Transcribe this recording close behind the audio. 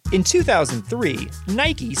In 2003,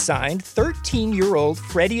 Nike signed 13-year-old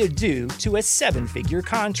Freddie Adu to a 7-figure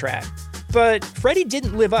contract. But Freddie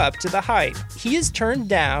didn't live up to the hype. He has turned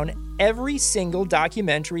down every single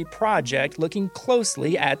documentary project looking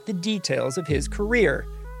closely at the details of his career.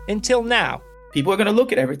 Until now. People are going to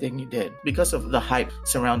look at everything you did because of the hype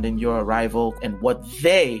surrounding your arrival and what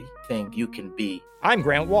they think you can be. I'm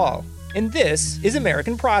Grant Wall, and this is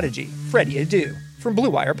American Prodigy, Freddie Adu, from Blue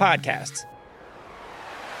Wire Podcasts.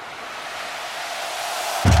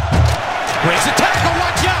 Breaks a tackle,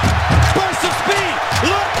 watch out! Burst of speed!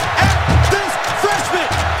 Look at this freshman!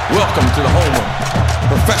 Welcome to the home of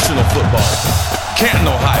professional football, Canton,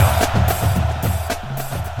 Ohio.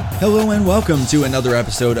 Hello and welcome to another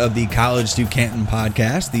episode of the College to Canton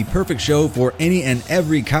podcast, the perfect show for any and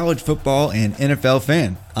every college football and NFL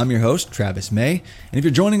fan. I'm your host, Travis May, and if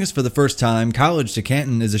you're joining us for the first time, College to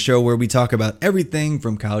Canton is a show where we talk about everything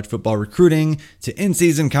from college football recruiting to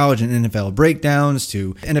in-season college and NFL breakdowns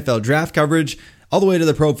to NFL draft coverage, all the way to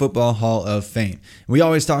the Pro Football Hall of Fame. We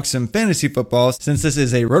always talk some fantasy football since this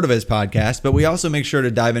is a RotoViz podcast, but we also make sure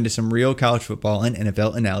to dive into some real college football and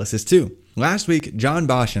NFL analysis too. Last week, John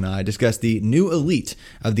Bosch and I discussed the new elite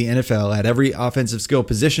of the NFL at every offensive skill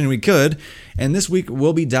position we could, and this week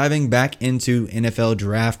we'll be diving back into NFL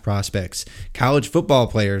draft prospects, college football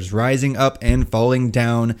players rising up and falling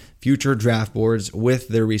down future draft boards with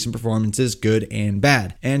their recent performances, good and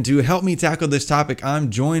bad. And to help me tackle this topic,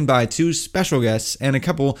 I'm joined by two special guests and a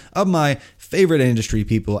couple of my favorite industry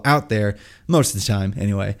people out there, most of the time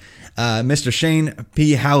anyway. Mr. Shane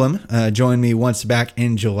P. Hallam joined me once back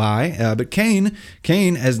in July, but Kane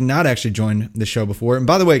has not actually joined the show before. And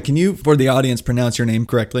by the way, can you, for the audience, pronounce your name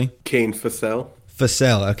correctly? Kane Fassell.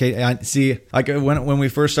 Fassell. Okay, I see. Like when we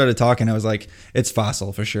first started talking, I was like, "It's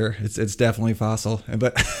Fossil for sure. It's definitely Fossil."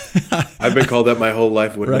 But I've been called that my whole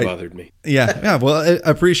life. Wouldn't have bothered me. Yeah. Well, I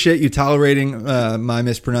appreciate you tolerating my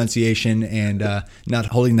mispronunciation and not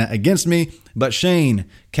holding that against me. But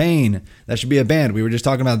Kane, that should be a band. We were just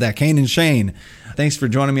talking about that. Kane and Shane. Thanks for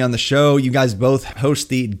joining me on the show. You guys both host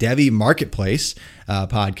the Devi Marketplace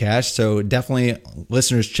podcast, so definitely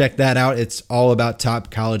listeners check that out. It's all about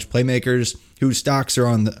top college playmakers whose stocks are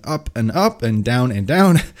on the up and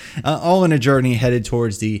down, all in a journey headed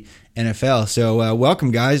towards the NFL. So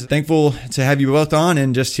welcome, guys. Thankful to have you both on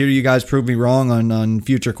and just hear you guys prove me wrong on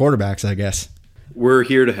future quarterbacks, I guess. We're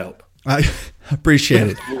here to help. I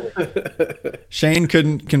appreciate it. Shane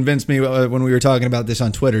couldn't convince me when we were talking about this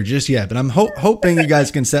on Twitter just yet, but I'm hoping you guys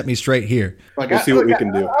can set me straight here. We'll see what we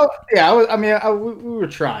can do. We were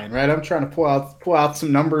trying, right? I'm trying to pull out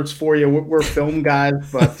some numbers for you. We're film guys,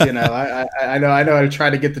 but I know how to try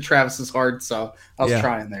to get the Travis's heart, so I was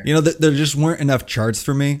trying there. There just weren't enough charts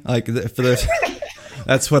for me, like for those.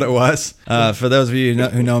 That's what it was. For those of you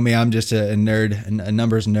who know me, I'm just a nerd, a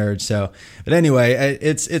numbers nerd. So, but anyway,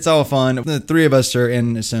 it's all fun. The three of us are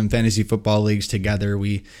in some fantasy football leagues together.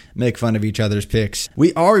 We make fun of each other's picks.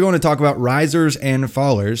 We are going to talk about risers and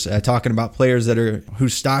fallers, talking about players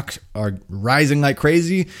whose stocks are rising like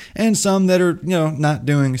crazy, and some that are not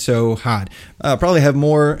doing so hot. Probably have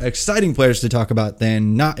more exciting players to talk about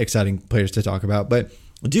than not exciting players to talk about, but.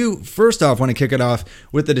 First off, want to kick it off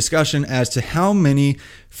with the discussion as to how many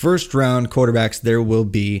first-round quarterbacks there will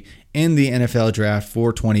be in the NFL draft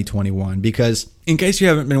for 2021. Because in case you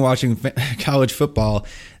haven't been watching college football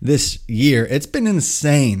this year, it's been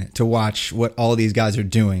insane to watch what all these guys are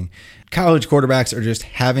doing. College quarterbacks are just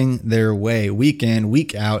having their way week in,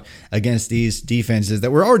 week out against these defenses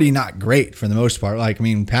that were already not great for the most part.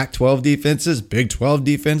 Pac-12 defenses, Big 12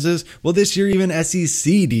 defenses. Well, this year, even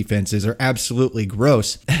SEC defenses are absolutely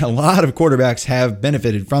gross. A lot of quarterbacks have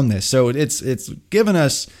benefited from this. So it's given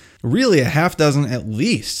us really a half dozen at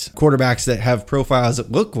least quarterbacks that have profiles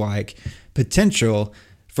that look like potential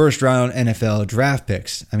first-round NFL draft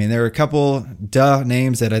picks. There are a couple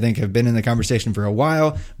names that I think have been in the conversation for a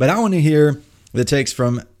while, but I want to hear the takes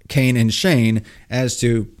from Kane and Shane as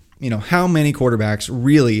to, how many quarterbacks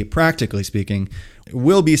really, practically speaking,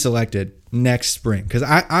 will be selected next spring. Because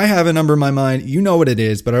I have a number in my mind. You know what it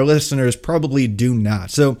is, but our listeners probably do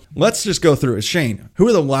not. So let's just go through it. Shane, who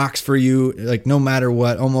are the locks for you, no matter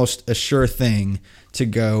what, almost a sure thing to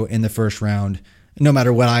go in the first round, no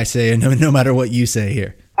matter what I say and no matter what you say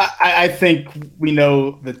here? I think we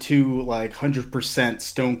know the two 100%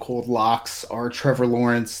 stone cold locks are Trevor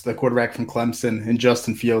Lawrence, the quarterback from Clemson, and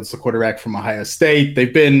Justin Fields, the quarterback from Ohio State.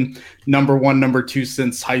 They've been number one, number two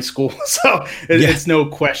since high school. So it's no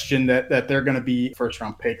question that they're going to be first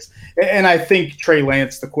round picks. And I think Trey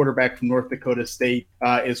Lance, the quarterback from North Dakota State,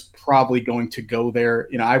 is probably going to go there.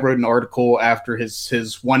 I wrote an article after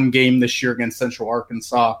his one game this year against Central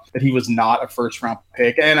Arkansas that he was not a first round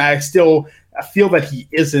pick. And I feel that he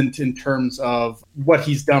isn't in terms of what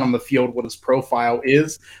he's done on the field, what his profile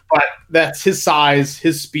is, but that's his size,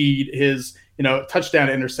 his speed, his touchdown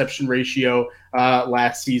to interception ratio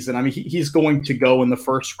last season. I mean, he's going to go in the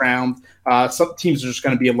first round. Some teams are just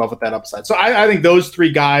going to be in love with that upside. So I think those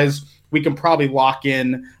three guys, we can probably lock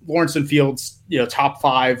in. Lawrence and Fields, top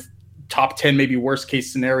 5, top 10, maybe worst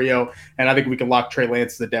case scenario. And I think we can lock Trey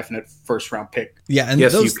Lance as a definite first round pick. Yeah. And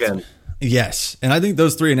yes, you can. Yes. And I think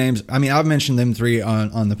those three names, I mean, I've mentioned them three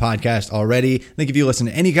on the podcast already. I think if you listen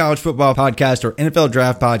to any college football podcast or NFL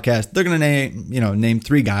draft podcast, they're going to name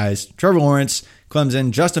three guys: Trevor Lawrence,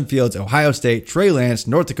 Clemson, Justin Fields, Ohio State, Trey Lance,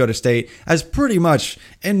 North Dakota State, as pretty much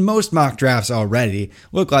in most mock drafts already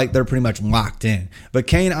look like they're pretty much locked in. But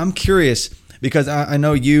Kane, I'm curious because I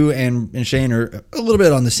know you and Shane are a little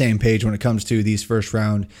bit on the same page when it comes to these first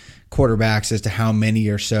round quarterbacks as to how many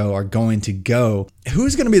or so are going to go.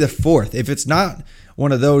 Who's going to be the fourth? If it's not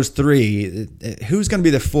one of those three, who's going to be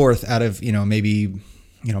the fourth out of, maybe,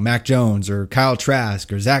 Mac Jones or Kyle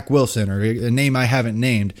Trask or Zach Wilson or a name I haven't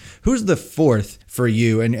named? Who's the fourth for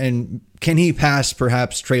you? And can he pass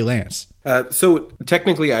perhaps Trey Lance? So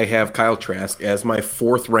technically I have Kyle Trask as my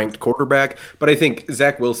 4th ranked quarterback, but I think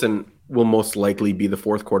Zach Wilson will most likely be the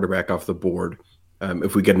 4th quarterback off the board.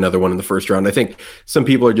 If we get another one in the first round. I think some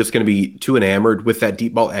people are just going to be too enamored with that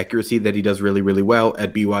deep ball accuracy that he does really, really well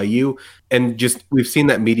at BYU. And just we've seen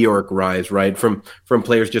that meteoric rise, right, from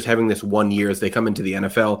players just having this 1 year as they come into the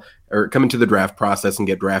NFL or come into the draft process and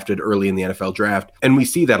get drafted early in the NFL draft. And we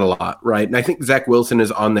see that a lot, right? And I think Zach Wilson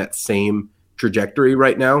is on that same trajectory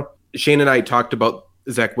right now. Shane and I talked about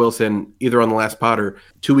Zach Wilson either on the last pod or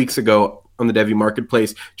 2 weeks ago on the Devy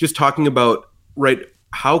Marketplace, just talking about, right,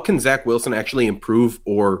 how can Zach Wilson actually improve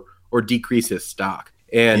or decrease his stock?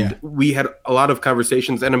 And we had a lot of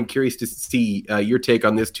conversations, and I'm curious to see your take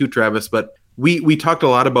on this too, Travis. But we talked a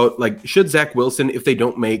lot about, should Zach Wilson, if they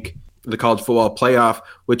don't make the college football playoff,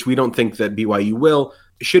 which we don't think that BYU will,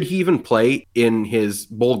 should he even play in his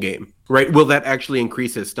bowl game, right? Will that actually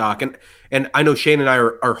increase his stock? And I know Shane and I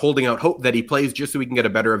are holding out hope that he plays just so we can get a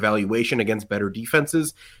better evaluation against better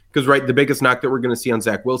defenses. Because, right, the biggest knock that we're going to see on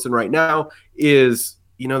Zach Wilson right now is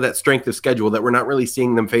that strength of schedule, that we're not really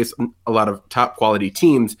seeing them face a lot of top quality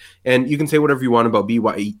teams. And you can say whatever you want about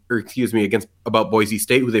about Boise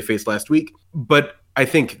State, who they faced last week. But I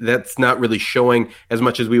think that's not really showing as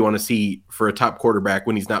much as we want to see for a top quarterback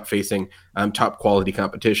when he's not facing top quality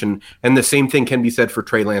competition. And the same thing can be said for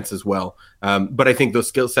Trey Lance as well. But I think those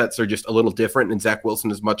skill sets are just a little different. And Zach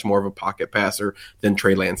Wilson is much more of a pocket passer than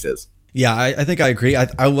Trey Lance is. Yeah, I think I agree.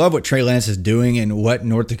 I love what Trey Lance is doing and what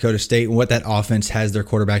North Dakota State and what that offense has their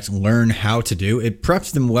quarterbacks learn how to do. It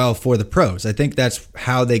preps them well for the pros. I think that's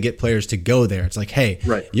how they get players to go there. It's like, hey,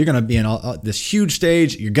 right, you're going to be in this huge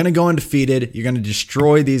stage. You're going to go undefeated. You're going to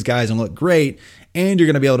destroy these guys and look great. And you're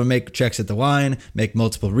going to be able to make checks at the line, make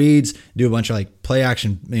multiple reads, do a bunch of play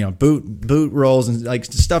action, boot rolls and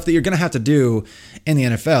stuff that you're going to have to do in the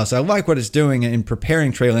NFL. So I like what it's doing in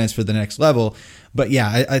preparing Trey Lance for the next level. But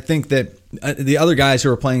yeah, I think that the other guys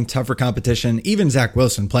who are playing tougher competition, even Zach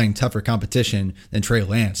Wilson playing tougher competition than Trey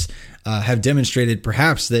Lance, have demonstrated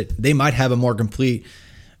perhaps that they might have a more complete,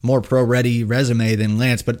 more pro-ready resume than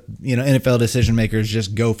Lance, but NFL decision makers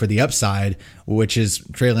just go for the upside, which is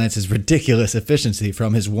Trey Lance's ridiculous efficiency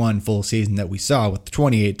from his one full season that we saw with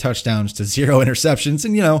 28 touchdowns to 0 interceptions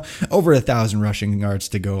and over 1,000 rushing yards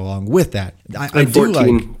to go along with that. I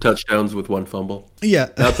 14 touchdowns with 1 fumble. Yeah,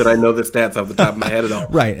 not that I know the stats off the top of my head at all.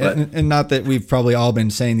 Right, and not that we've probably all been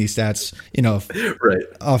saying these stats, right,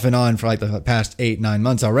 off and on for the past 8-9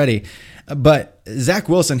 months already. But Zach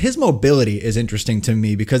Wilson, his mobility is interesting to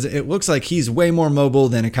me because it looks like he's way more mobile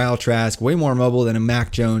than a Kyle Trask, way more mobile than a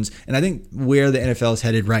Mac Jones. And I think where the NFL is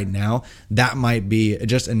headed right now, that might be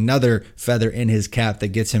just another feather in his cap that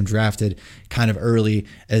gets him drafted kind of early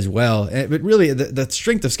as well. But really, the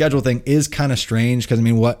strength of schedule thing is kind of strange because,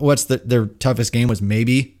 what's their toughest game was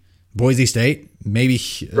maybe Boise State, maybe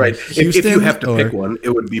right. Houston. If you have to pick one, it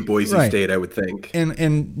would be Boise State, I would think.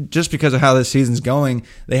 And just because of how this season's going,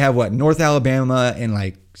 they have North Alabama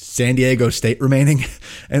and San Diego State remaining,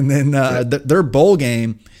 and then their bowl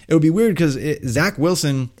game. It would be weird because Zach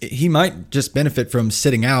Wilson, he might just benefit from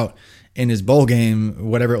sitting out in his bowl game,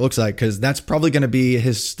 whatever it looks like, because that's probably going to be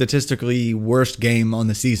his statistically worst game on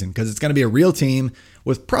the season, because it's going to be a real team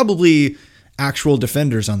with probably actual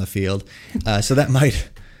defenders on the field. So that might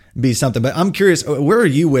be something. But I'm curious, where are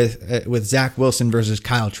you with Zach Wilson versus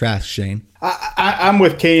Kyle Trask, Shane? I'm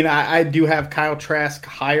with Kane. I do have Kyle Trask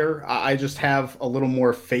higher. I just have a little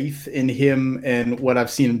more faith in him and what I've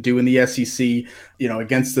seen him do in the SEC,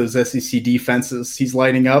 against those SEC defenses. He's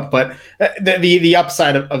lighting up. But the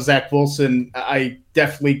upside of Zach Wilson, I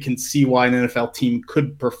definitely can see why an NFL team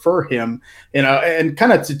could prefer him. And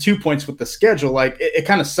kind of to 2 points with the schedule, like it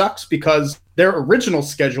kind of sucks because their original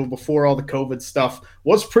schedule before all the COVID stuff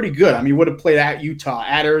was pretty good. I mean, would have played at Utah,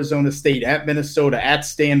 at Arizona State, at Minnesota, at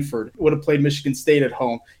Stanford, would have played Michigan State at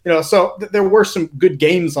home. So there were some good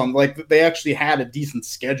games on, like they actually had a decent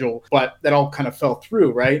schedule, but that all kind of fell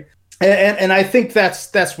through, right? And I think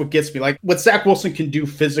that's what gets me. Like what Zach Wilson can do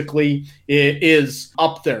physically is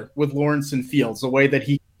up there with Lawrence and Fields, the way that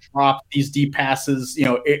he drop these deep passes,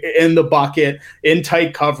 in the bucket, in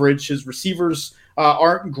tight coverage. His receivers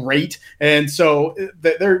aren't great, and so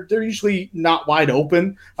they're usually not wide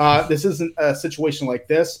open. This isn't a situation like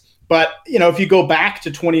this. But, if you go back to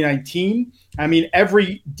 2019, I mean,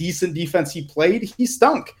 every decent defense he played, he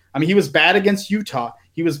stunk. I mean, he was bad against Utah.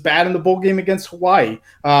 He was bad in the bowl game against Hawaii.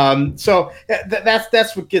 So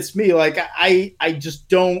that's what gets me. Like, I just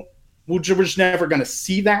don't – we're just never going to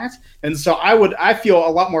see that. And so I feel a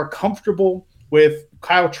lot more comfortable with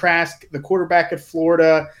Kyle Trask, the quarterback at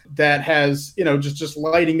Florida that has, just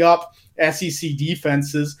lighting up SEC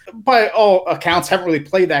defenses. By all accounts, haven't really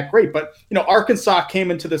played that great. But, Arkansas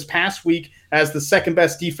came into this past week as the second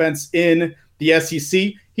best defense in the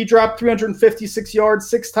SEC. He dropped 356 yards,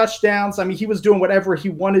 6 touchdowns. I mean, he was doing whatever he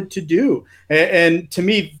wanted to do. And to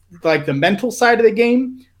me, like the mental side of the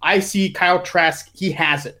game, I see Kyle Trask, he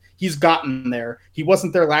has it. He's gotten there. He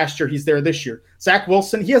wasn't there last year. He's there this year. Zach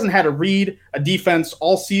Wilson, he hasn't had to read a defense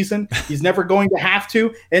all season. He's never going to have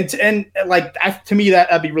to. To me,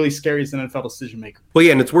 that'd be really scary as an NFL decision maker. Well,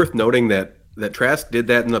 yeah, and it's worth noting that Trask did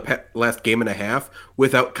that in the last game and a half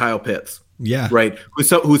without Kyle Pitts. Yeah. Right.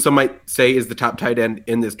 Who some might say is the top tight end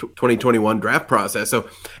in this 2021 draft process. So,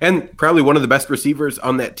 and probably one of the best receivers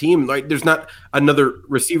on that team. Like, there's not another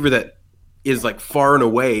receiver that is like far and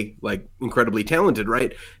away like incredibly talented,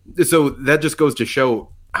 right? So that just goes to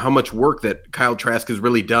show how much work that Kyle Trask has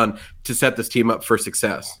really done to set this team up for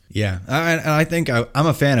success. Yeah, I think I'm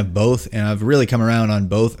a fan of both, and I've really come around on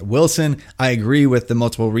both. Wilson, I agree with the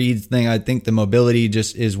multiple reads thing. I think the mobility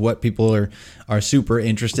just is what people are super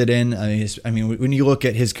interested in. I mean, when you look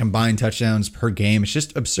at his combined touchdowns per game, it's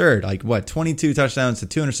just absurd. Like 22 touchdowns to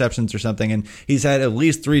 2 interceptions or something, and he's had at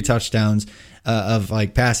least 3 touchdowns of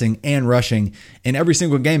like passing and rushing in every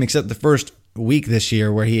single game except the first week this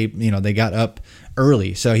year where they got up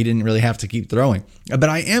early, so he didn't really have to keep throwing. But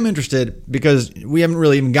I am interested because we haven't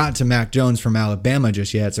really even got to Mac Jones from Alabama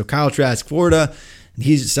just yet. So Kyle Trask, Florida,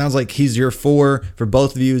 he sounds like he's your 4 for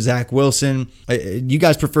both of you. Zach Wilson, you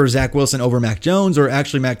guys prefer Zach Wilson over Mac Jones, or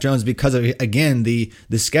actually Mac Jones because of, again, the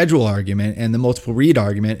schedule argument and the multiple read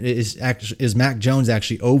argument? Is Mac Jones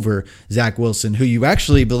actually over Zach Wilson, who you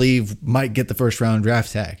actually believe might get the first round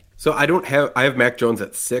draft tag? So I have Mac Jones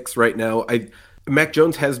at 6 right now. Mac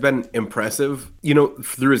Jones has been impressive,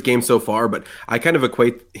 through his game so far, but I kind of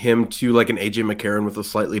equate him to like an AJ McCarron with a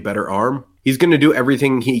slightly better arm. He's going to do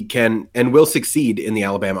everything he can and will succeed in the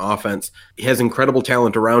Alabama offense. He has incredible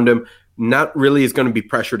talent around him. Not really is going to be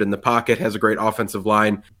pressured in the pocket, has a great offensive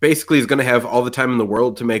line. Basically is going to have all the time in the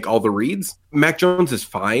world to make all the reads. Mac Jones is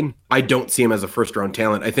fine. I don't see him as a first-round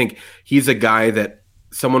talent. I think he's a guy that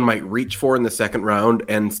someone might reach for in the second round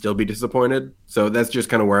and still be disappointed. So that's just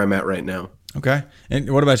kind of where I'm at right now. Okay.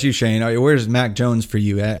 And what about you, Shane? Where's Mac Jones for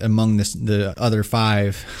you at among the other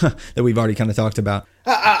 5 that we've already kind of talked about?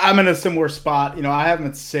 I'm in a similar spot. I have him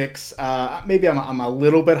at 6. Maybe I'm a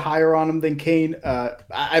little bit higher on him than Kane.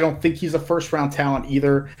 I don't think he's a first round talent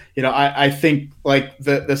either. I think like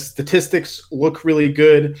the statistics look really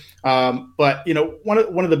good. But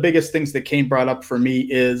one of the biggest things that Kane brought up for me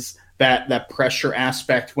is that pressure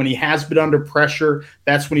aspect. When he has been under pressure,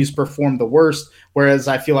 that's when he's performed the worst. Whereas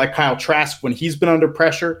I feel like Kyle Trask, when he's been under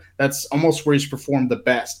pressure, that's almost where he's performed the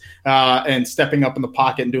best, and stepping up in the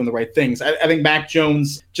pocket and doing the right things. I think Mac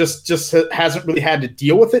Jones just hasn't really had to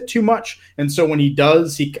deal with it too much. And so when he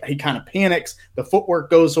does, he kind of panics. The footwork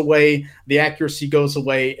goes away, the accuracy goes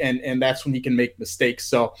away, and that's when he can make mistakes.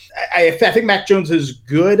 So I think Mac Jones is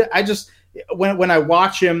good. When I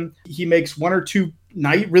watch him, he makes 1 or 2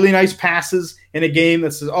 really nice passes in a game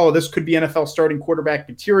that says, oh, this could be NFL starting quarterback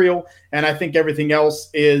material. And I think everything else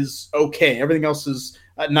is okay. Everything else is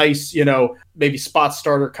a nice, maybe spot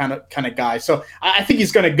starter kind of guy. So I think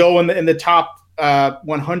he's going to go in the top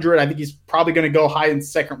 100. I think he's probably going to go high in the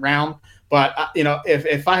second round. But,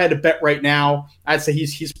 if I had to bet right now, I'd say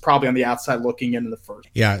he's probably on the outside looking in the first.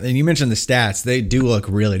 Yeah, and you mentioned the stats. They do look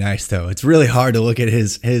really nice, though. It's really hard to look at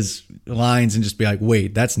his lines and just be like,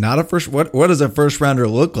 wait, that's not a first – what does a first-rounder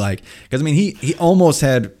look like? Because, I mean, he almost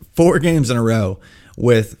had 4 games in a row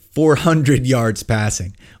with 400 yards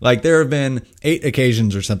passing. Like, there have been 8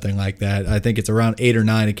 occasions or something like that. I think it's around 8 or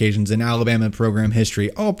 9 occasions in Alabama program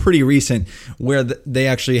history, all pretty recent, where they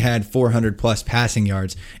actually had 400 plus passing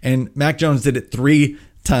yards. And Mac Jones did it 3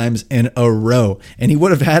 times in a row, and he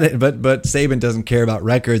would have had it, but Saban doesn't care about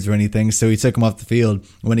records or anything, so he took him off the field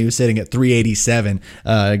when he was sitting at 387.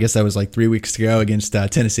 I guess that was like 3 weeks ago against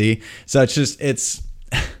Tennessee. So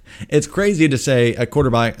it's crazy to say a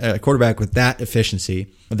quarterback with that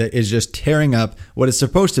efficiency that is just tearing up what is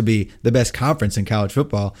supposed to be the best conference in college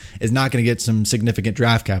football is not going to get some significant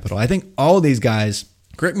draft capital. I think all these guys,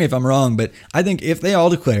 correct me if I'm wrong, but I think if they all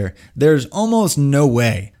declare, there's almost no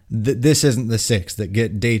way that this isn't the 6 that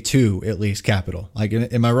get day 2 at least capital. Like,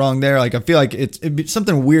 am I wrong there? Like, I feel like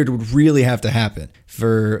something weird would really have to happen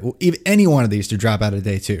for any one of these to drop out of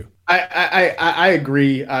day 2. I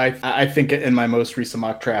agree. I think in my most recent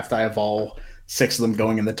mock draft, I have all 6 of them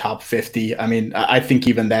going in the top 50. I mean, I think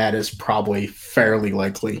even that is probably fairly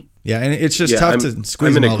likely. Yeah, and it's just tough to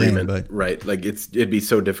squeeze them all in. But right, like it'd be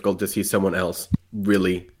so difficult to see someone else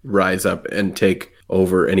really rise up and take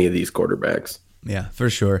over any of these quarterbacks. Yeah, for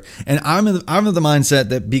sure. And I'm of the mindset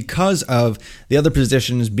that because of the other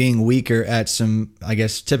positions being weaker at some, I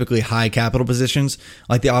guess, typically high capital positions,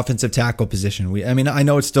 like the offensive tackle position. I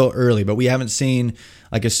know it's still early, but we haven't seen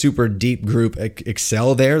like a super deep group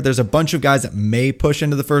excel there. There's a bunch of guys that may push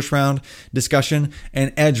into the first round discussion.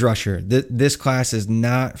 And edge rusher, this class is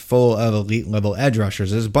not full of elite level edge rushers.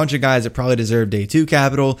 There's a bunch of guys that probably deserve day 2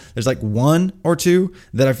 capital. There's like 1 or 2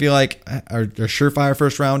 that I feel like are surefire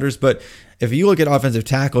first rounders, but if you look at offensive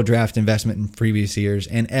tackle draft investment in previous years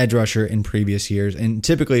and edge rusher in previous years, and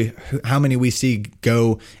typically how many we see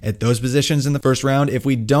go at those positions in the first round, if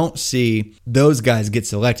we don't see those guys get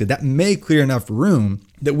selected, that may clear enough room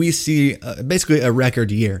that we see basically a record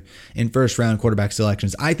year in first round quarterback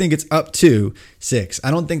selections. I think it's up to 6. I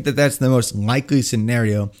don't think that that's the most likely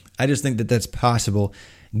scenario. I just think that that's possible,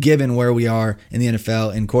 given where we are in the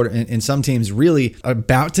NFL and some teams really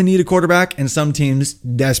about to need a quarterback and some teams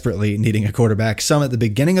desperately needing a quarterback, some at the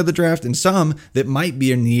beginning of the draft and some that might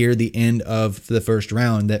be near the end of the first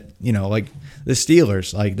round that, like the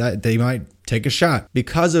Steelers, like that, they might take a shot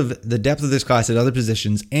because of the depth of this class at other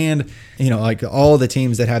positions. And, like all the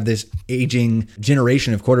teams that have this aging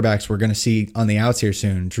generation of quarterbacks we're going to see on the outs here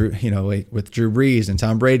soon, with Drew Brees and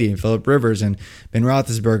Tom Brady and Phillip Rivers and Ben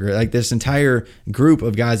Roethlisberger, like this entire group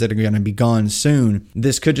of guys that are going to be gone soon.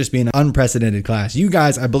 This could just be an unprecedented class. You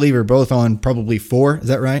guys, I believe, are both on probably 4. Is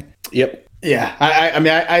that right? Yep. Yeah,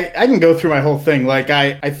 I can go through my whole thing. Like,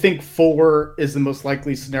 I think 4 is the most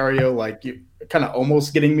likely scenario. Like, you kind of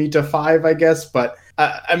almost getting me to 5, I guess. But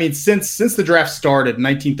since the draft started in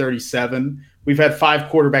 1937, we've had 5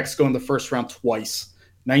 quarterbacks go in the first round twice.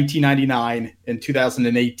 1999 and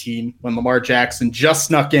 2018, when Lamar Jackson just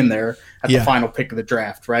snuck in there at the final pick of the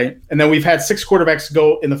draft, right? And then we've had 6 quarterbacks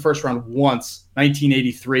go in the first round once.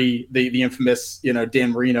 1983, the infamous,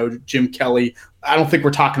 Dan Marino, Jim Kelly. I don't think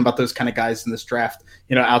we're talking about those kind of guys in this draft,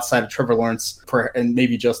 outside of Trevor Lawrence and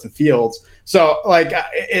maybe Justin Fields. So, like,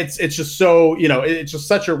 it's just so, it's just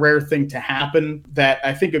such a rare thing to happen that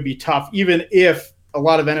I think it'd be tough, even if a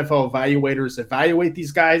lot of NFL evaluators evaluate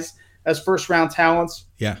these guys as first round talents.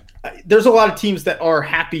 Yeah. There's a lot of teams that are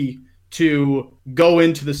happy to go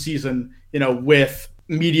into the season, with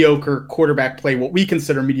mediocre quarterback play, what we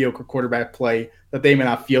consider mediocre quarterback play, that they may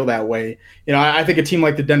not feel that way. I think a team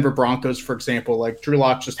like the Denver Broncos, for example, like Drew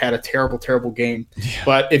Lock just had a terrible, terrible game. Yeah.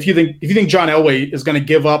 But if you think John Elway is going to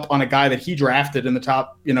give up on a guy that he drafted in the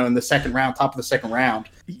top, in the second round, top of the second round,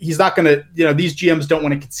 he's not going to, these GMs don't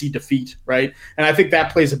want to concede defeat, right? And I think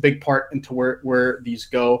that plays a big part into where these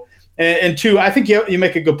go. And 2, I think you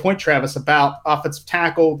make a good point, Travis, about offensive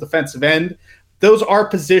tackle, defensive end. Those are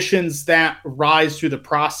positions that rise through the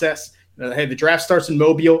process. Hey, the draft starts in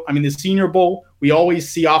Mobile. The Senior Bowl, we always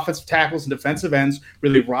see offensive tackles and defensive ends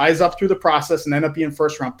really rise up through the process and end up being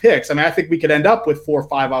first-round picks. I think we could end up with 4 or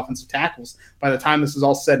 5 offensive tackles by the time this is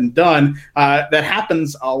all said and done. That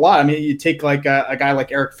happens a lot. You take like a guy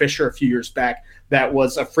like Eric Fisher a few years back that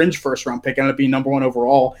was a fringe first-round pick, ended up being number 1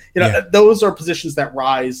 overall. Those are positions that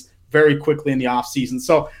rise very quickly in the offseason.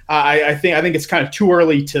 So I think it's kind of too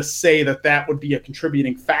early to say that would be a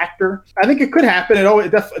contributing factor. I think it could happen.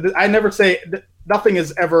 I never say nothing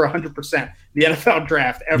is ever 100% the NFL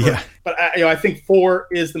draft ever. Yeah. But I think 4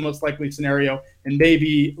 is the most likely scenario. And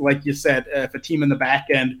maybe, like you said, if a team in the back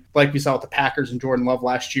end, like we saw with the Packers and Jordan Love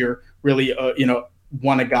last year, really,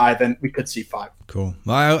 won a guy, then we could see 5. Cool.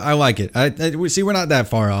 Well, I like it. We see we're not that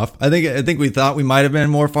far off. I think we thought we might have been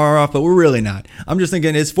more far off, but we're really not. I'm just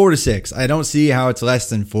thinking it's 4 to 6. I don't see how it's less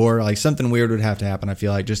than 4. Like something weird would have to happen. I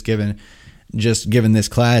feel like just given this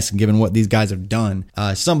class and given what these guys have done,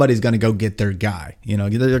 somebody's going to go get their guy.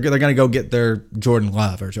 They're going to go get their Jordan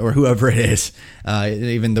Love or whoever it is.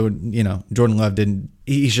 Even though Jordan Love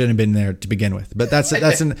he shouldn't have been there to begin with. But that's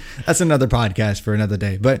another podcast for another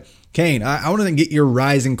day. But Kane, I want to get your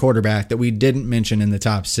rising quarterback that we didn't mention in the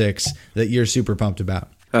top 6 that you're super pumped about.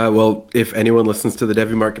 Well, if anyone listens to the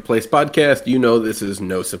Devy Marketplace podcast, this is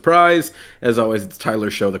no surprise. As always, it's Tyler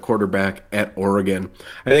Show, the quarterback at Oregon.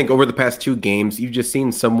 I think over the past 2 games, you've just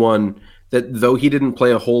seen someone that, though he didn't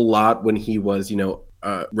play a whole lot when he was,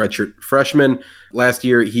 redshirt freshman last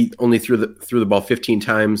year, he only threw the ball 15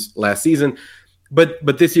 times last season.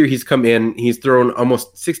 But this year he's come in, he's thrown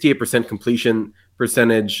almost 68% completion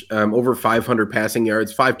percentage, over 500 passing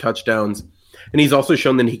yards, 5 touchdowns. And he's also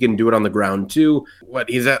shown that he can do it on the ground too.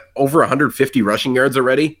 He's at over 150 rushing yards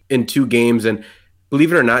already in 2 games. And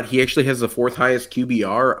believe it or not, he actually has the 4th highest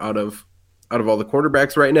QBR out of all the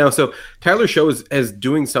quarterbacks right now. So Tyler Show is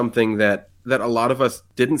doing something that a lot of us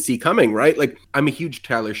didn't see coming, right? Like, I'm a huge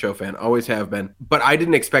Tyler Show fan, always have been, but I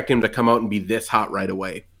didn't expect him to come out and be this hot right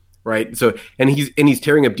away. Right. So, and he's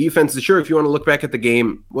tearing up defenses. Sure, if you want to look back at the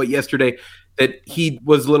game, yesterday, that he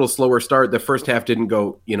was a little slower start. The first half didn't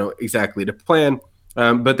go, exactly to plan.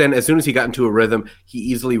 But then as soon as he got into a rhythm, he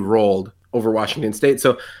easily rolled over Washington State.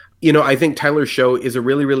 So, I think Tyler Show is a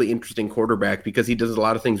really, really interesting quarterback because he does a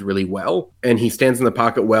lot of things really well, and he stands in the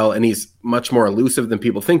pocket well, and he's much more elusive than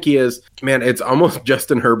people think he is. Man, it's almost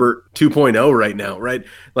Justin Herbert 2.0 right now, right?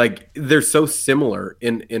 Like, they're so similar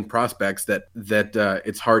in prospects that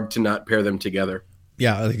it's hard to not pair them together.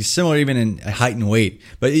 Yeah, like similar even in height and weight.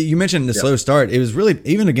 But you mentioned the slow start. It was really,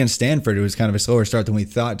 even against Stanford, it was kind of a slower start than we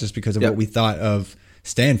thought just because of what we thought of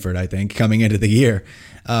Stanford, I think, coming into the year.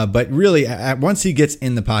 But really, once he gets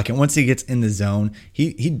in the pocket, once he gets in the zone,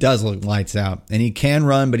 he does look lights out. And he can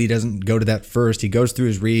run, but he doesn't go to that first. He goes through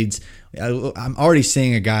his reads. I'm already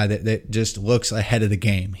seeing a guy that just looks ahead of the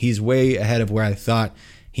game. He's way ahead of where I thought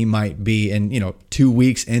he might be in, 2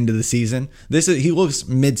 weeks into the season. He looks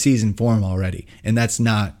mid-season form already, and that's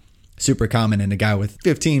not super common in a guy with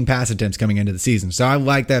 15 pass attempts coming into the season. So I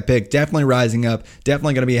like that pick. Definitely rising up.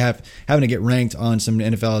 Definitely going to be having to get ranked on some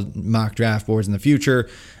NFL mock draft boards in the future.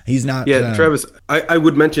 He's not. Yeah, Travis, I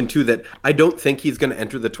would mention too that I don't think he's going to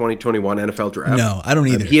enter the 2021 NFL draft. No, I don't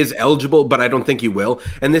either. He is eligible, but I don't think he will.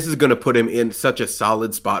 And this is going to put him in such a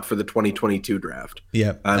solid spot for the 2022 draft.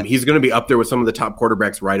 Yeah. He's going to be up there with some of the top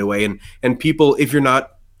quarterbacks right away. And people, if you're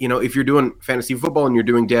not, if you're doing fantasy football and you're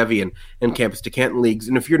doing Devy and campus to Canton leagues,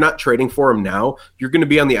 and if you're not trading for him now, you're going to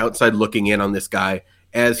be on the outside looking in on this guy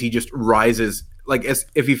as he just rises. Like,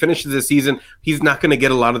 if he finishes this season, he's not going to get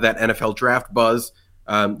a lot of that NFL draft buzz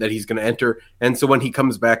that he's going to enter. And so when he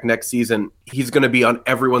comes back next season, he's going to be on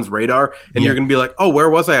everyone's radar, and you're going to be like, oh, where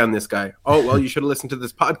was I on this guy? Oh, well, you should have listened to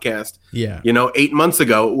this podcast, 8 months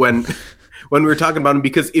ago when we were talking about him,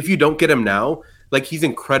 because if you don't get him now, like, he's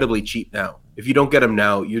incredibly cheap now. If you don't get him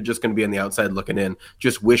now, you're just going to be on the outside looking in,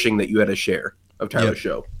 just wishing that you had a share of Tyler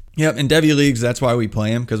Show. Yep, in Devy leagues, that's why we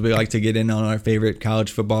play him, because we like to get in on our favorite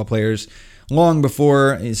college football players long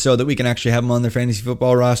before, so that we can actually have them on their fantasy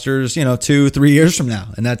football rosters, 2-3 years from now,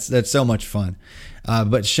 and that's so much fun.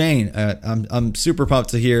 But Shane, I'm super pumped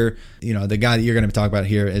to hear, the guy that you're going to talk about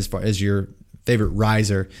here as far as your favorite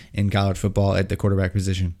riser in college football at the quarterback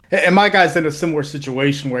position. And my guy's in a similar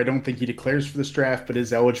situation where I don't think he declares for this draft, but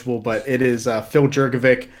is eligible. But it is Phil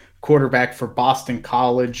Jurkovec, quarterback for Boston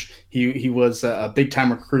College. He was a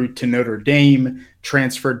big-time recruit to Notre Dame,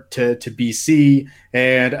 transferred to BC.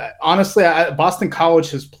 And honestly, Boston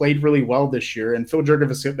College has played really well this year, and Phil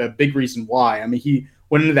Jurkovec is a big reason why. I mean, he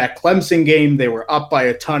went into that Clemson game. They were up by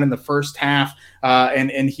a ton in the first half,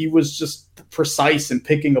 and he was just precise in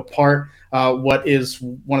picking apart what is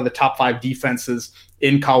one of the top 5 defenses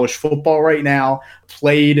in college football right now.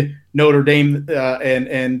 Played Notre Dame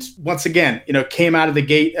and once again, came out of the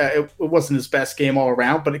gate. It wasn't his best game all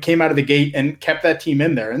around, but it came out of the gate and kept that team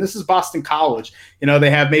in there. And this is Boston College. They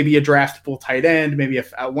have maybe a draftable tight end, maybe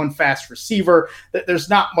a one fast receiver. There's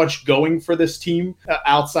not much going for this team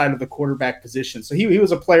outside of the quarterback position. So he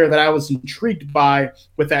was a player that I was intrigued by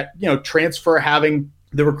with that, transfer having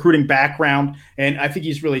the recruiting background, and I think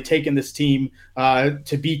he's really taken this team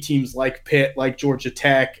to beat teams like Pitt, like Georgia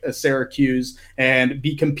Tech, Syracuse, and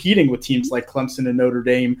be competing with teams like Clemson and Notre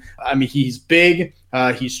Dame. I mean, he's big,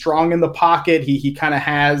 he's strong in the pocket. He kind of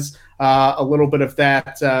has a little bit of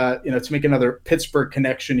that, to make another Pittsburgh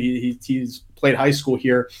connection. He's played high school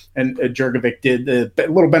here, and Jurgovic did a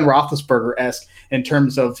little Ben Roethlisberger-esque in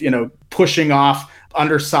terms of, pushing off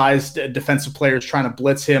undersized defensive players trying to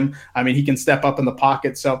blitz him. I mean, he can step up in the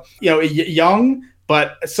pocket. So, young,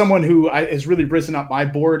 but someone who has really risen up my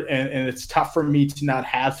board, and it's tough for me to not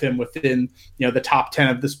have him within, the top 10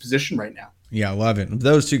 of this position right now. Yeah, I love it.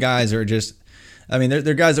 Those two guys are just, I mean,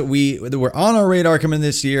 they're guys that were on our radar coming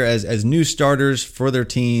this year as new starters for their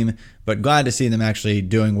team, but glad to see them actually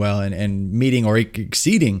doing well and meeting or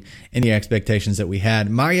exceeding any expectations that we had.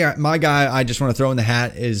 My guy I just want to throw in the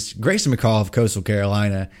hat is Grayson McCall of Coastal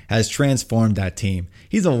Carolina has transformed that team.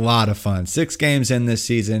 He's a lot of fun. 6 games in this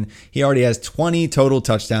season. He already has 20 total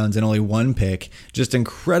touchdowns and only 1 pick. Just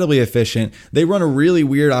incredibly efficient. They run a really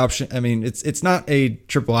weird option. I mean, it's not a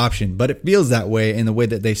triple option, but it feels that way in the way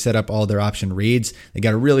that they set up all their option reads. They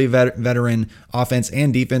got a really veteran offense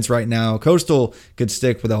and defense right now. Coastal could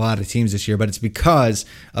stick with a lot of teams this year, but it's because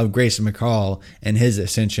of Grayson McCall and his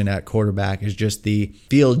ascension at quarterback is just the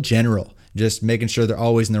field general, just making sure they're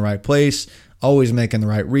always in the right place, always making the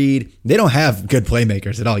right read. They don't have good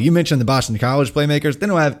playmakers at all. You mentioned the Boston College playmakers. They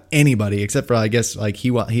don't have anybody except for, I guess, like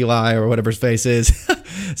Heli or whatever his face is.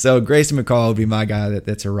 So Grayson McCall would be my guy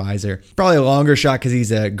that's a riser. Probably a longer shot because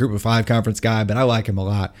he's a group of 5 conference guy, but I like him a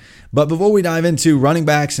lot. But before we dive into running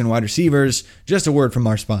backs and wide receivers, just a word from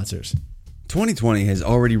our sponsors. 2020 has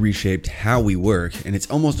already reshaped how we work, and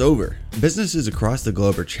it's almost over. Businesses across the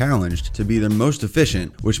globe are challenged to be their most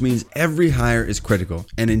efficient, which means every hire is critical,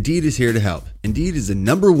 and Indeed is here to help. Indeed is the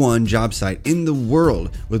 #1 job site in the world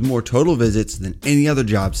with more total visits than any other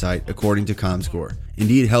job site, according to ComScore.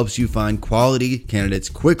 Indeed helps you find quality candidates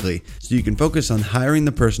quickly so you can focus on hiring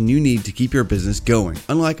the person you need to keep your business going.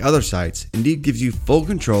 Unlike other sites, Indeed gives you full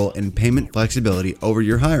control and payment flexibility over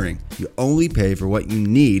your hiring. You only pay for what you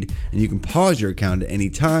need, and you can pause your account at any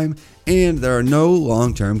time, and there are no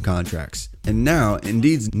long-term contracts. And now,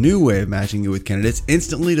 Indeed's new way of matching you with candidates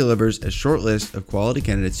instantly delivers a short list of quality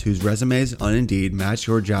candidates whose resumes on Indeed match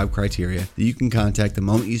your job criteria that you can contact the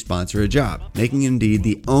moment you sponsor a job, making Indeed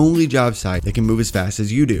the only job site that can move as fast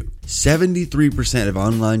as you do. 73% of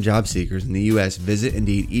online job seekers in the U.S. visit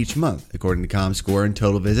Indeed each month, according to ComScore and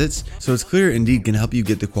total visits, so it's clear Indeed can help you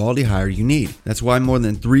get the quality hire you need. That's why more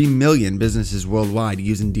than 3 million businesses worldwide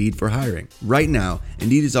use Indeed for hiring. Right now,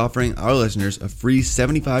 Indeed is offering our listeners a free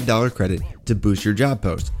 $75 credit to boost your job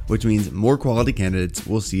post, which means more quality candidates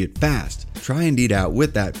will see it fast. Try Indeed out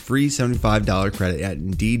with that free $75 credit at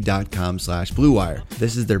Indeed.com/BlueWire.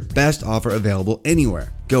 This is their best offer available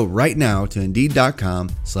anywhere. Go right now to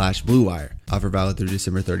Indeed.com/BlueWire. Offer valid through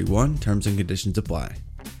December 31. Terms and conditions apply.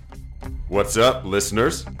 What's up,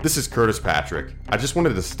 listeners? This is Curtis Patrick. I just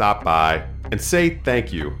wanted to stop by and say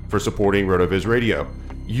thank you for supporting RotoViz Radio.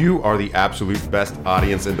 You are the absolute best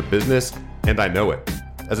audience in the business, and I know it.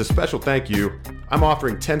 As a special thank you, I'm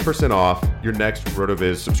offering 10% off your next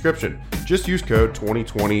RotoViz subscription. Just use code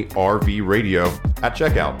 2020RVRadio at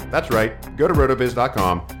checkout. That's right. Go to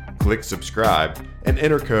rotoviz.com, click subscribe, and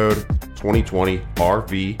enter code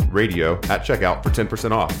 2020RVRadio at checkout for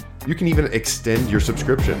 10% off. You can even extend your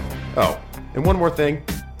subscription. Oh, and one more thing.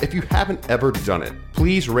 If you haven't ever done it,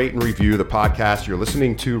 please rate and review the podcast you're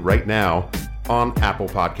listening to right now on Apple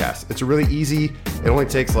Podcasts. It's really easy. It only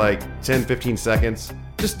takes like 10, 15 seconds.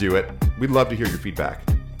 Just do it. We'd love to hear your feedback.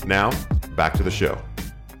 Now, back to the show.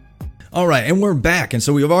 All right, and we're back. And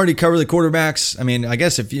so we've already covered the quarterbacks. I mean, I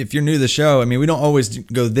guess if you're new to the show, I mean, we don't always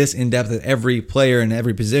go this in-depth at every player and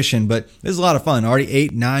every position, but this is a lot of fun. Already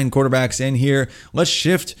 8, 9 quarterbacks in here. Let's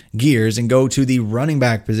shift gears and go to the running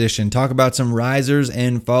back position. Talk about some risers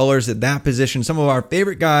and fallers at that position. Some of our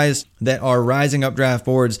favorite guys that are rising up draft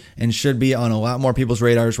boards and should be on a lot more people's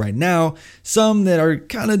radars right now. Some that are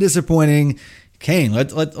kind of disappointing. Kane,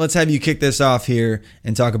 let's have you kick this off here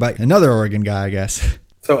and talk about another Oregon guy, I guess.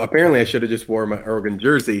 So apparently I should have just worn my Oregon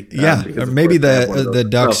jersey. Yeah, or maybe the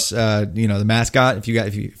Ducks, the mascot, if you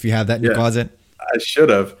have that in your closet. I should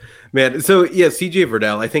have, man. So yeah, CJ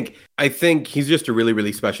Verdell. I think he's just a really,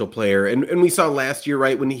 really special player. And we saw last year,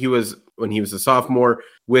 right, when he was a sophomore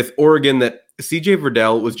with Oregon, that CJ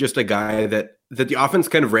Verdell was just a guy that the offense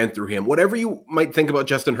kind of ran through him. Whatever you might think about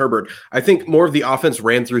Justin Herbert, I think more of the offense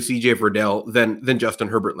ran through CJ Verdell than Justin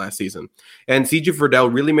Herbert last season. And CJ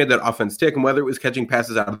Verdell really made that offense tick. And whether it was catching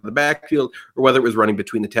passes out of the backfield or whether it was running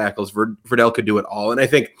between the tackles, Verdell could do it all. And I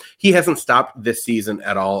think he hasn't stopped this season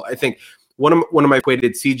at all. I think one of my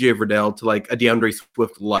equated CJ Verdell to like a DeAndre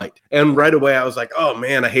Swift light. And right away I was like, oh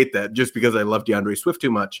man, I hate that just because I love DeAndre Swift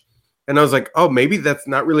too much. And I was like, oh, maybe that's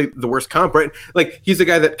not really the worst comp, right? Like, he's a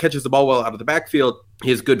guy that catches the ball well out of the backfield. He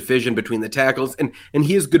has good vision between the tackles, and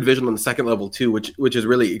he has good vision on the second level too, which is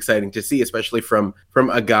really exciting to see, especially from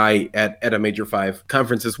a guy at a Major 5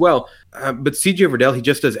 conference as well. But CJ Verdell, he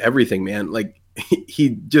just does everything, man. Like,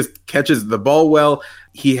 he just catches the ball well.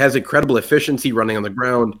 He has incredible efficiency running on the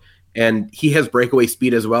ground. And he has breakaway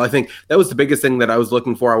speed as well. I think that was the biggest thing that I was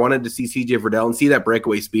looking for. I wanted to see CJ Verdell and see that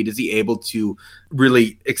breakaway speed. Is he able to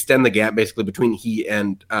really extend the gap basically between he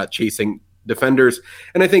and chasing defenders?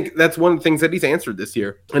 And I think that's one of the things that he's answered this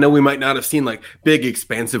year. I know we might not have seen like big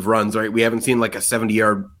expansive runs, right? We haven't seen like a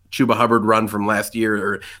 70-yard Chuba Hubbard run from last year,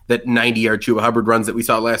 or that 90-yard Chuba Hubbard runs that we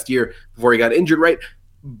saw last year before he got injured, right?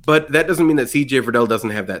 But that doesn't mean that CJ Verdell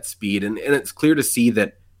doesn't have that speed. And it's clear to see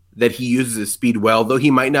that he uses his speed well. Though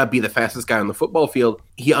he might not be the fastest guy on the football field,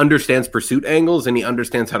 he understands pursuit angles and he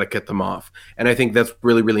understands how to get them off. And I think that's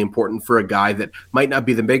really, really important for a guy that might not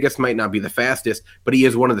be the biggest, might not be the fastest, but he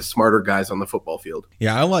is one of the smarter guys on the football field.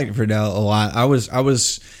 Yeah, I like Verdell a lot. I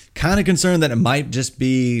was kind of concerned that it might just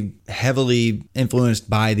be heavily influenced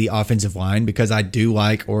by the offensive line, because I do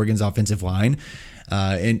like Oregon's offensive line.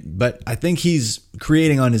 But I think he's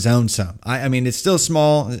creating on his own some. I mean, it's still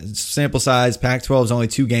small sample size. Pac-12 is only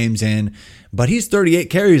 2 games in, but he's 38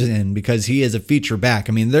 carries in because he is a feature back.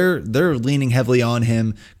 I mean, they're leaning heavily on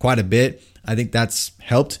him quite a bit. I think that's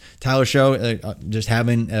helped Tyler Show, just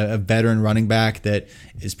having a veteran running back that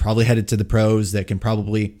is probably headed to the pros, that can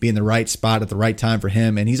probably be in the right spot at the right time for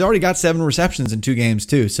him. And he's already got 7 receptions in 2 games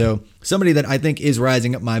too. So somebody that I think is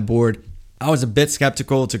rising up my board. I was a bit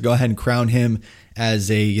skeptical to go ahead and crown him as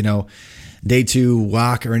a, day 2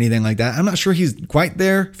 lock or anything like that. I'm not sure he's quite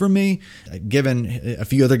there for me, given a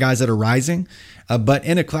few other guys that are rising. But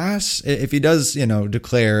in a class, if he does,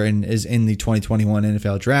 declare and is in the 2021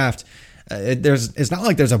 NFL draft, it's not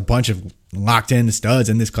like there's a bunch of locked in studs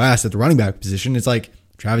in this class at the running back position. It's like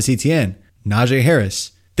Travis Etienne, Najee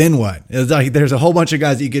Harris. Then what? It's like there's a whole bunch of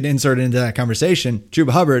guys that you could insert into that conversation.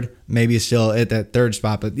 Chuba Hubbard maybe is still at that 3rd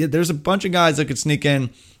spot, but there's a bunch of guys that could sneak in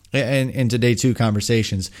and into day 2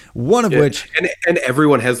 conversations. One of which, and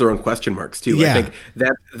everyone has their own question marks too. Yeah. I think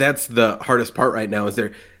that's the hardest part right now. Is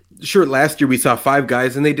there? Sure, last year we saw 5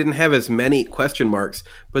 guys and they didn't have as many question marks,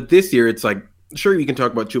 but this year it's like, sure, you can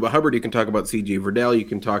talk about Chuba Hubbard, you can talk about CJ Verdell, you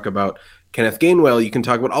can talk about Kenneth Gainwell, you can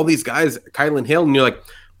talk about all these guys, Kylan Hill, and you're like,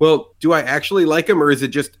 well, do I actually like him, or is it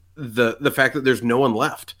just the fact that there's no one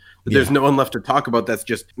left? There's no one left to talk about. That's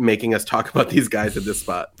just making us talk about these guys at this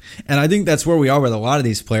spot. And I think that's where we are with a lot of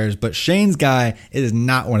these players. But Shane's guy is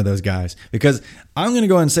not one of those guys, because I'm going to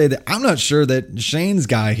go and say that I'm not sure that Shane's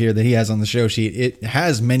guy here that he has on the show sheet, it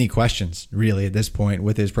has many questions really at this point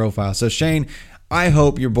with his profile. So Shane, I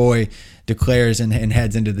hope your boy declares and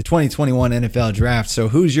heads into the 2021 NFL draft. So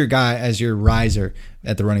who's your guy as your riser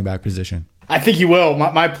at the running back position? I think he will.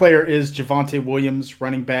 My player is Javonte Williams,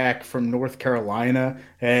 running back from North Carolina,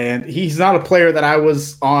 and he's not a player that I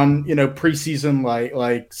was on, preseason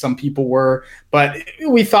like some people were. But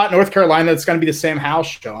we thought North Carolina, it's going to be the Sam Howell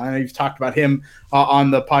show. I know you've talked about him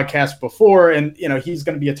on the podcast before, and he's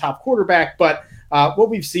going to be a top quarterback. But what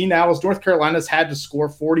we've seen now is North Carolina's had to score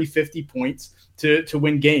 40, 50 points to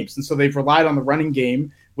win games, and so they've relied on the running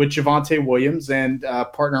game with Javonte Williams and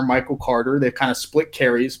partner Michael Carter. They've kind of split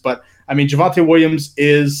carries, but I mean, Javonte Williams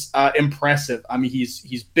is impressive. I mean,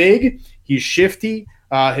 he's big, he's shifty,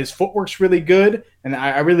 his footwork's really good, and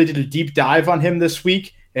I really did a deep dive on him this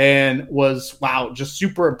week and was, just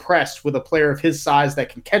super impressed with a player of his size that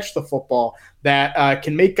can catch the football, that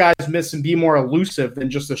can make guys miss and be more elusive than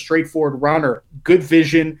just a straightforward runner. Good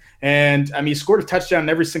vision, and I mean, he scored a touchdown in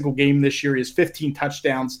every single game this year. He has 15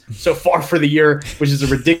 touchdowns so far for the year, which is a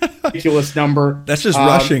ridiculous number. That's just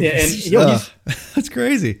rushing. And that's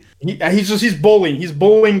crazy. He's bullying. He's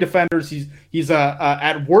bullying defenders. He's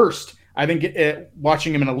at worst, I think,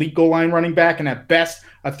 watching him an elite goal line running back, and at best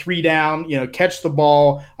a 3-down, catch the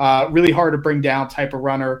ball, really hard to bring down type of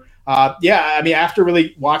runner. I mean, after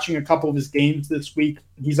really watching a couple of his games this week,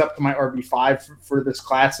 he's up to my RB5 for this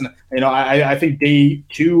class. And, I think day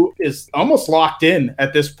 2 is almost locked in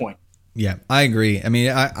at this point. Yeah, I agree. I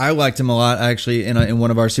mean, I liked him a lot, actually, in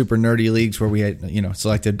one of our super nerdy leagues where we had,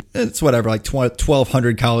 selected, it's whatever, like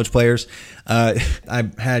 1,200 college players. I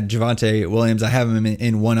had Javonte Williams. I have him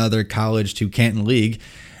in one other college to Canton league.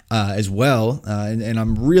 as well, and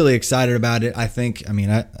I'm really excited about it. I think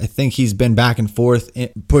he's been back and forth,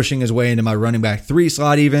 pushing his way into my running back 3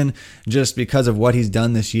 slot, even just because of what he's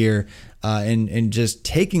done this year, and just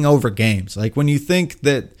taking over games. Like when you think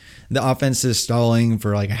that the offense is stalling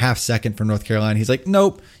for like a half second for North Carolina, he's like,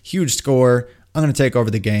 nope, huge score. I'm going to take over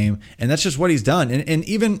the game. And that's just what he's done. And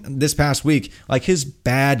even this past week, like his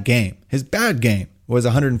bad game was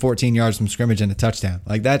 114 yards from scrimmage and a touchdown.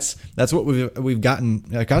 Like that's what we've gotten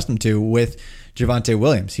accustomed to with Javonte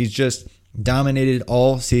Williams. He's just dominated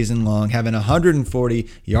all season long, having 140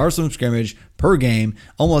 yards from scrimmage per game,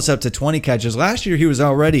 almost up to 20 catches. Last year, he was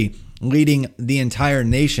already leading the entire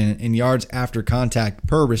nation in yards after contact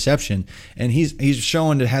per reception. And he's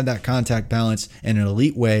showing to have that contact balance in an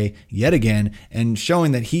elite way yet again, and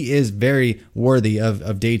showing that he is very worthy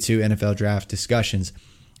of day 2 NFL draft discussions.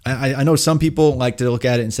 I know some people like to look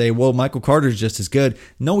at it and say, well, Michael Carter's just as good.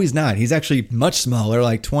 No, he's not. He's actually much smaller,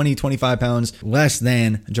 like 20, 25 pounds less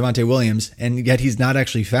than Javonte Williams, and yet he's not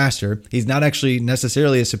actually faster. He's not actually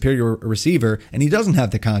necessarily a superior receiver, and he doesn't have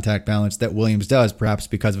the contact balance that Williams does, perhaps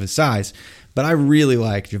because of his size. But I really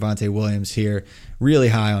like Javonte Williams here, really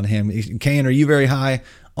high on him. Kane, are you very high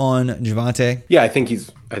on Javonte? Yeah, I think he's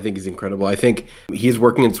incredible. I think he's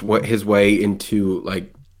working his way into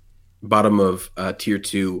like bottom of tier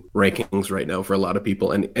 2 rankings right now for a lot of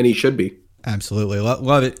people, and he should be. Absolutely.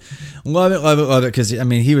 Love it. Because I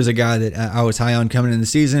mean, he was a guy that I was high on coming in the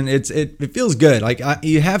season. It feels good. Like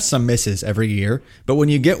you have some misses every year, but when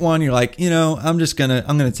you get one, you're like, I'm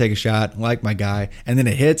gonna take a shot, like my guy, and then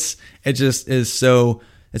it hits. It just is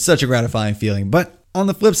it's such a gratifying feeling. But on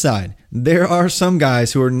the flip side, there are some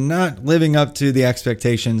guys who are not living up to the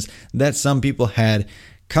expectations that some people had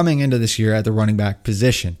coming into this year at the running back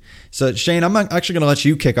position. So Shane, I'm actually going to let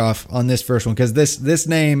you kick off on this first one, because this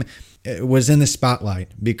name was in the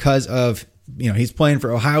spotlight because of, he's playing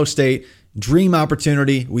for Ohio State, dream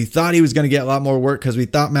opportunity. We thought he was going to get a lot more work because we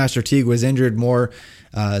thought Master Teague was injured more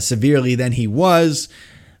severely than he was.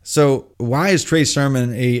 So why is Trey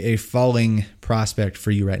Sermon a falling prospect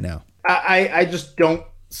for you right now? I just don't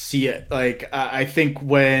see it. Like, I think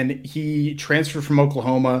when he transferred from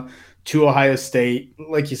Oklahoma to Ohio State,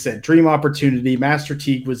 like you said, dream opportunity. Master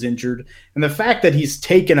Teague was injured. And the fact that he's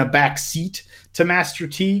taken a back seat to Master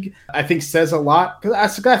Teague, I think says a lot.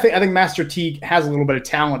 Because I think Master Teague has a little bit of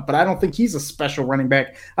talent, but I don't think he's a special running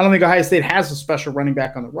back. I don't think Ohio State has a special running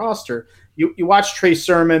back on the roster. You watch Trey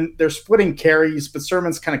Sermon, they're splitting carries, but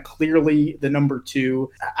Sermon's kind of clearly the number 2.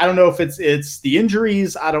 I don't know if it's the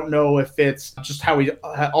injuries. I don't know if it's just how he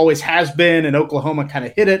always has been, and Oklahoma kind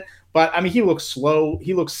of hit it. But, I mean, he looks slow.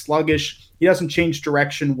 He looks sluggish. He doesn't change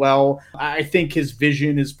direction well. I think his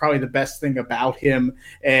vision is probably the best thing about him,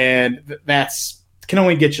 and that's can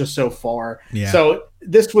only get you so far. Yeah. So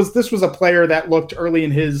this was a player that looked early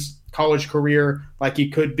in his college career like he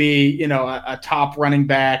could be, a top running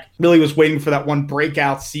back. Really was waiting for that one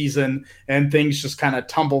breakout season, and things just kind of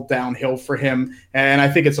tumbled downhill for him. And I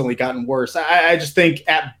think it's only gotten worse. I just think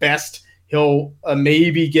at best he'll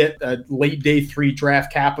maybe get a late day 3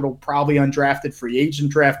 draft capital, probably undrafted free agent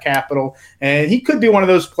draft capital. And he could be one of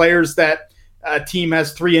those players that a team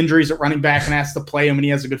has 3 injuries at running back and has to play him when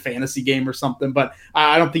he has a good fantasy game or something. But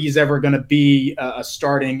I don't think he's ever going to be a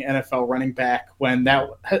starting NFL running back, when that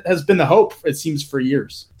has been the hope, it seems, for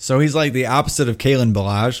years. So he's like the opposite of Kalen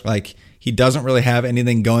Ballage. Like, he doesn't really have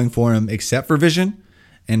anything going for him except for vision.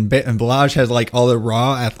 And Ballage has like all the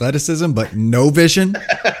raw athleticism, but no vision.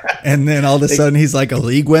 And then all of a sudden he's like a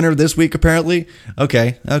league winner this week, apparently.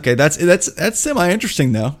 Okay. That's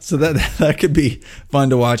semi-interesting though. So that could be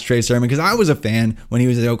fun to watch Trey Sermon, because I was a fan when he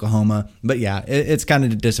was at Oklahoma. But yeah, it's kind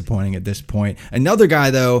of disappointing at this point. Another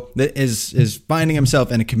guy though that is finding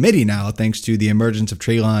himself in a committee now, thanks to the emergence of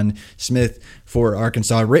Traylon Smith for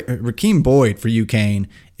Arkansas. Rakeem Boyd for you, Kane,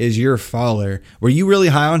 is your faller. Were you really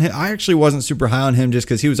high on him? I actually wasn't super high on him just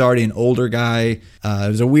because he was already an older guy. It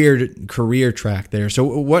was a weird career track there. So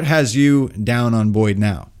what has you down on Boyd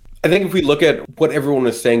now? I think if we look at what everyone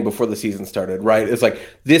was saying before the season started, right, it's like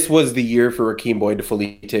this was the year for Rakeem Boyd to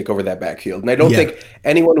fully take over that backfield. And I don't think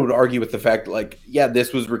anyone would argue with the fact, like, yeah,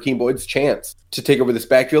 this was Rakeem Boyd's chance to take over this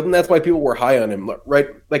backfield. And that's why people were high on him, right?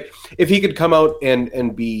 Like, if he could come out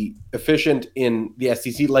and be efficient in the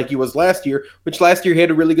SEC like he was last year, which last year he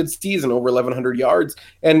had a really good season, over 1,100 yards,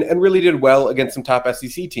 and really did well against some top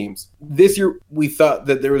SEC teams. This year, we thought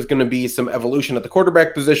that there was going to be some evolution at the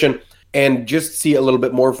quarterback position, and just see a little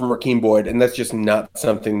bit more from Rakeem Boyd, and that's just not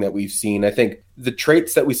something that we've seen. I think the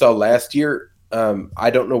traits that we saw last year, I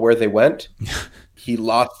don't know where they went. He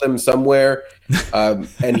lost them somewhere,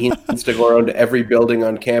 and he needs to go around to every building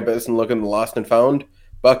on campus and look in the lost and found.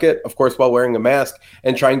 bucket, of course, while wearing a mask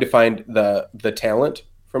and trying to find the talent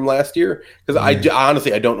from last year. Because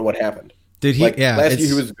honestly, I don't know what happened. Did he? Last year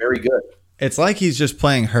he was very good. It's like he's just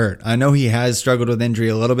playing hurt. I know he has struggled with injury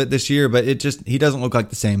a little bit this year, but he doesn't look like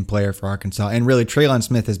the same player for Arkansas. And really, Traylon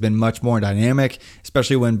Smith has been much more dynamic,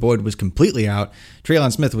 especially when Boyd was completely out.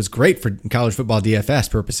 Traylon Smith was great for college football DFS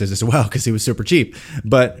purposes as well because he was super cheap.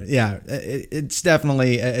 But yeah, it's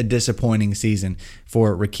definitely a disappointing season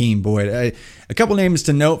for Rakeem Boyd. A couple names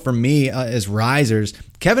to note for me as risers.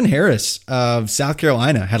 Kevin Harris of South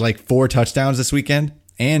Carolina had like 4 touchdowns this weekend.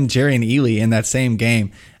 And Jerry Ely in that same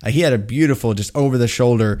game. He had a beautiful, just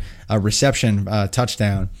over-the-shoulder reception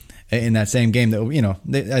touchdown in that same game.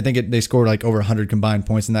 That I think they scored like over 100 combined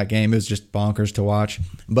points in that game. It was just bonkers to watch.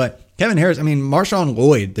 But Kevin Harris, Marshawn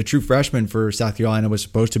Lloyd, the true freshman for South Carolina, was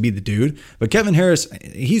supposed to be the dude. But Kevin Harris,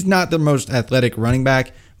 he's not the most athletic running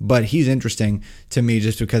back, but he's interesting to me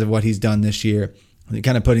just because of what he's done this year.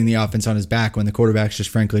 Kind of putting the offense on his back when the quarterback's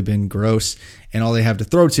just frankly been gross, and all they have to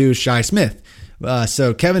throw to is Shi Smith.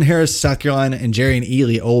 So Kevin Harris, South Carolina, and Jerry and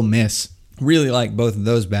Ely, Ole Miss. Really like both of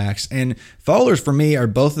those backs. And followers for me are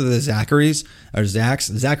both of the Zacharys, or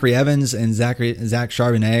Zachary Evans and Zach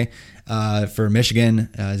Charbonnet for Michigan.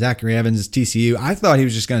 Zachary Evans is TCU. I thought he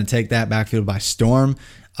was just going to take that backfield by storm.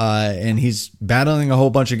 And he's battling a whole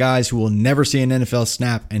bunch of guys who will never see an NFL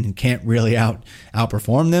snap and can't really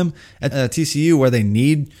outperform them at TCU, where they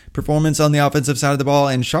need performance on the offensive side of the ball.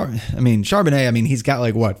 And Charbonnet, he's got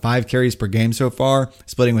like 5 carries per game so far,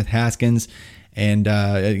 splitting with Haskins and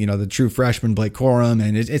the true freshman Blake Corum,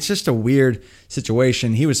 and it's just a weird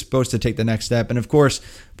situation. He was supposed to take the next step, and of course,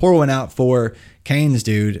 pour one out for Canes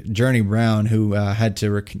dude Journey Brown, who had to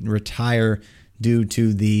retire due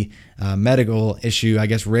to the medical issue. I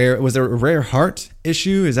guess was there a rare heart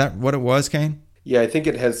issue? Is that what it was, Kane? Yeah, I think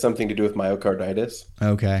it has something to do with myocarditis.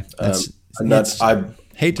 Okay, I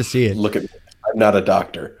hate to see it. Look at me. I'm not a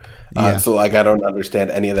doctor, Yeah. so I don't understand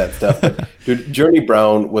any of that stuff. But dude, Journey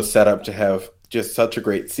Brown was set up to have just such a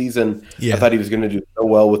great season. Yeah. I thought he was going to do so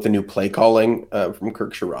well with the new play calling from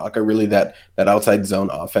Kirk Sherrock. That outside zone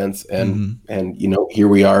offense, and here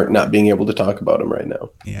we are not being able to talk about him right now.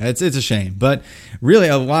 Yeah, it's a shame, but really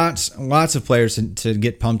lots of players to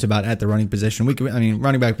get pumped about at the running position.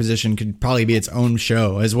 Running back position could probably be its own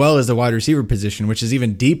show, as well as the wide receiver position, which is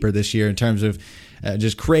even deeper this year in terms of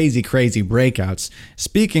just crazy breakouts.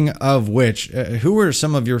 Speaking of which, who are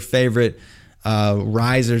some of your favorite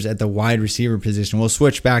risers at the wide receiver position? We'll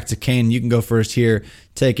switch back to Kane. You can go first here.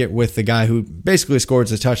 Take it with the guy who basically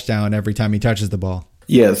scores a touchdown every time he touches the ball.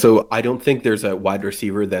 Yeah, so I don't think there's a wide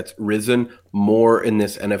receiver that's risen more in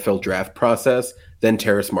this NFL draft process than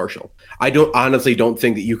Terrace Marshall. I honestly don't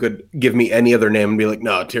think that you could give me any other name and be like,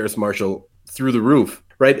 no, Terrace Marshall through the roof,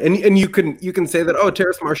 right? And you can say that, oh,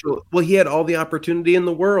 Terrace Marshall, well, he had all the opportunity in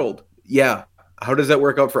the world. Yeah. How does that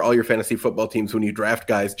work out for all your fantasy football teams when you draft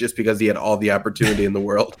guys just because he had all the opportunity in the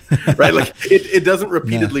world, right? Like it doesn't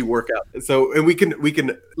repeatedly work out. So, and we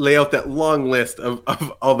can lay out that long list of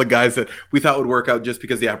all the guys that we thought would work out just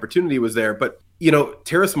because the opportunity was there. But,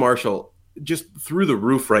 Terrace Marshall, just through the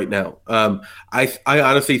roof right now. I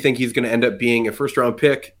honestly think he's going to end up being a first round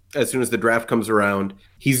pick as soon as the draft comes around.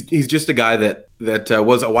 He's just a guy that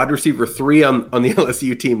was a wide receiver 3 on the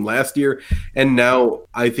LSU team last year. And now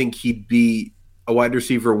I think he'd be a wide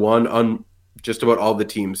receiver 1 on just about all the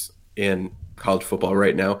teams in college football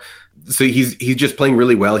right now. So he's just playing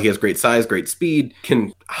really well. He has great size, great speed,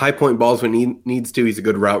 can high point balls when he needs to. He's a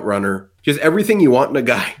good route runner. Just everything you want in a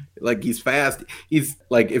guy. Like, he's fast. He's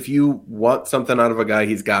like, if you want something out of a guy,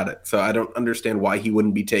 he's got it. So I don't understand why he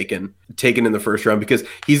wouldn't be taken in the first round, because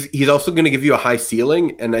he's also going to give you a high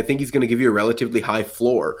ceiling, and I think he's going to give you a relatively high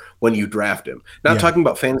floor when you draft him. Not talking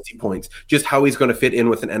about fantasy points, just how he's going to fit in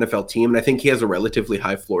with an NFL team, and I think he has a relatively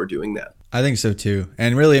high floor doing that. I think so too.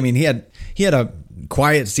 And really, he had a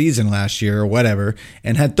quiet season last year or whatever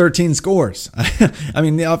and had 13 scores.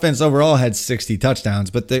 The offense overall had 60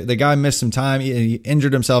 touchdowns, but the guy missed some time. He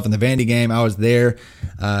injured himself in the Vandy game. I was there,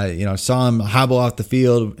 saw him hobble off the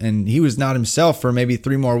field, and he was not himself for maybe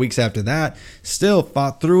 3 more weeks after that. Still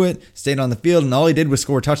fought through it, stayed on the field, and all he did was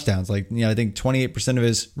score touchdowns. I think 28% of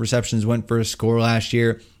his receptions went for a score last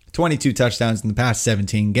year. 22 touchdowns in the past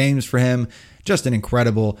 17 games for him. Just an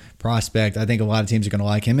incredible prospect. I think a lot of teams are going to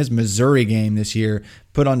like him. His Missouri game this year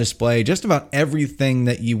put on display just about everything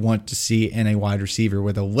that you want to see in a wide receiver,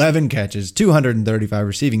 with 11 catches, 235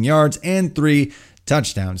 receiving yards, and 3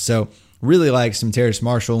 touchdowns. So really like some Terrace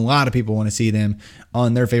Marshall. A lot of people want to see them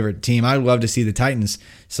on their favorite team. I'd love to see the Titans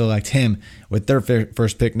select him with their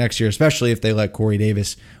first pick next year, especially if they let Corey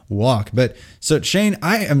Davis walk. But so, Shane,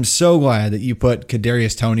 I am so glad that you put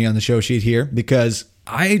Kadarius Toney on the show sheet here, because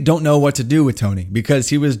I don't know what to do with Tony because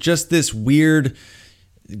he was just this weird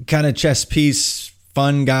kind of chess piece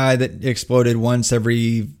fun guy that exploded once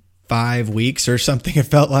every 5 weeks or something, it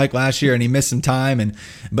felt like last year, and he missed some time.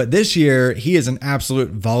 But this year, he is an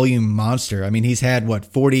absolute volume monster. I mean, he's had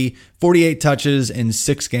 48 touches in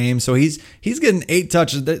 6 games. So he's getting 8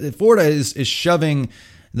 touches. Florida is shoving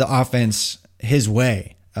the offense his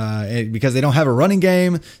way because they don't have a running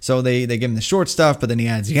game. So they give him the short stuff, but then he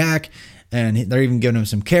adds yak, and they're even giving him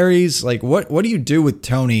some carries. Like, what do you do with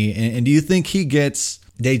Tony? And do you think he gets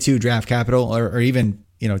day 2 draft capital or even,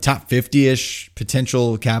 top 50-ish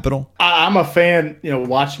potential capital? I'm a fan,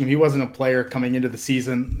 watching him. He wasn't a player coming into the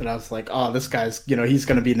season that I was like, oh, this guy's, he's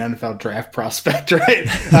going to be an NFL draft prospect, right?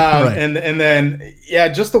 Right. And then,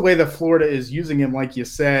 just the way that Florida is using him, like you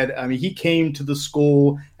said, I mean, he came to the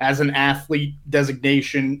school as an athlete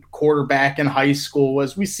designation quarterback in high school,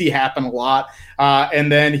 as we see happen a lot.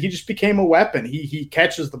 And then he just became a weapon. He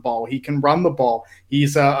catches the ball. He can run the ball.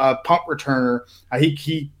 He's a punt returner.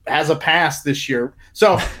 He has a pass this year.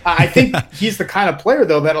 So I think he's the kind of player,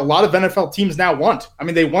 though, that a lot of NFL teams now want. I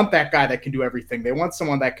mean, they want that guy that can do everything. They want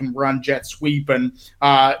someone that can run jet sweep and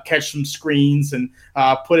catch some screens and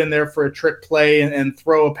put in there for a trick play and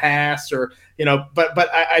throw a pass or, but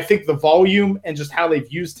I think the volume and just how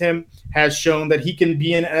they've used him has shown that he can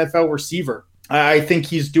be an NFL receiver. I think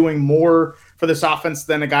he's doing more for this offense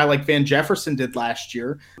than a guy like Van Jefferson did last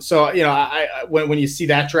year. So, when you see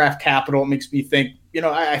that draft capital, it makes me think,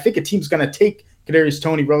 I think a team's going to take Kadarius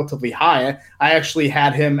Toney relatively high. I actually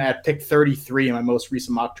had him at pick 33 in my most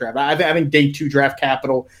recent mock draft. I think day 2 draft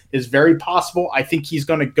capital is very possible. I think he's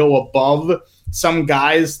going to go above some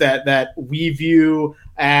guys that we view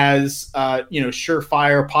as,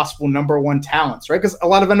 surefire, possible number 1 talents, right? Because a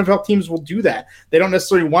lot of NFL teams will do that. They don't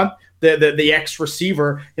necessarily want the X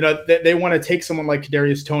receiver. They want to take someone like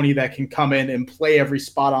Kadarius Toney that can come in and play every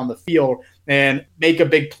spot on the field and make a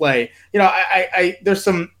big play. There's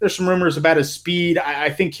some rumors about his speed. I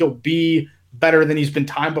think he'll be better than he's been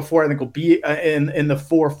timed before. I think he'll be in the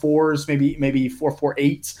 4.4s, maybe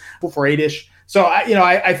 4.48s, 4.48ish. So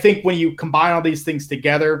I think when you combine all these things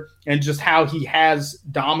together and just how he has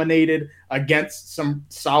dominated against some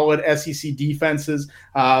solid SEC defenses,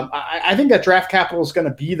 I think that draft capital is going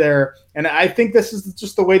to be there. And I think this is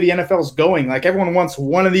just the way the NFL is going. Like, everyone wants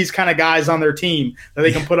one of these kind of guys on their team that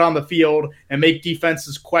they can put on the field and make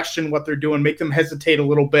defenses question what they're doing, make them hesitate a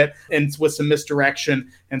little bit and with some misdirection.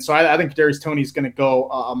 And so I think Kadarius Toney is going to go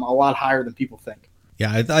a lot higher than people think.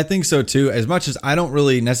 Yeah, I think so too. As much as I don't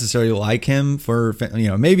really necessarily like him for,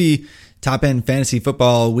 maybe top end fantasy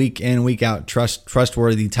football, week in, week out,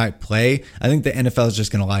 trustworthy type play, I think the NFL is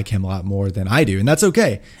just going to like him a lot more than I do. And that's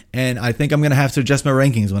okay. And I think I'm going to have to adjust my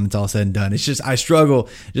rankings when it's all said and done. It's just, I struggle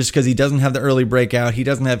just because he doesn't have the early breakout. He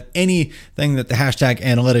doesn't have anything that the hashtag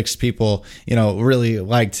analytics people, really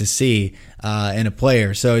like to see in a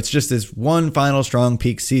player. So it's just this one final strong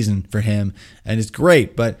peak season for him. And it's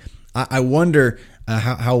great. But I wonder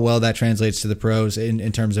how well that translates to the pros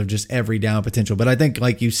in terms of just every down potential. But I think,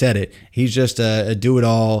 like you said it, he's just a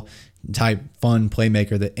do-it-all type fun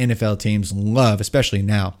playmaker that NFL teams love, especially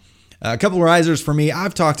now. A couple of risers for me.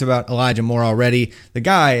 I've talked about Elijah Moore already. The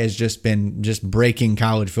guy has just been breaking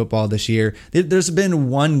college football this year. There's been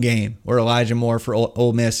one game where Elijah Moore for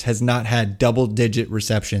Ole Miss has not had double-digit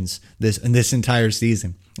receptions this entire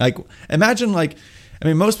season. Like, imagine,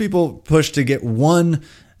 most people push to get one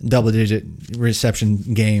double-digit reception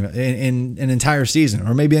game in an entire season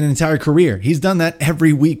or maybe an entire career. He's done that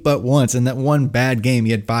every week but once. In that one bad game,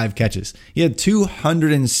 he had 5 catches. He had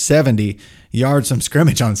 270 yards from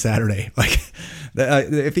scrimmage on Saturday.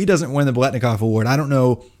 If he doesn't win the Biletnikoff Award, I don't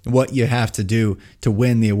know what you have to do to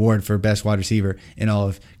win the award for best wide receiver in all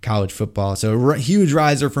of college football. So huge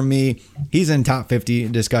riser for me. He's in top 50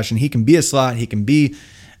 discussion. He can be a slot. He can be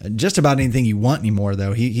just about anything you want anymore,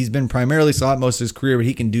 though. He's been primarily slot most of his career, but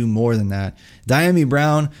he can do more than that. Diami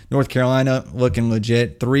Brown, North Carolina, looking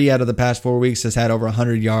legit. 3 out of the past 4 weeks has had over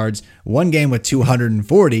 100 yards. 1 game with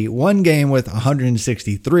 240. 1 game with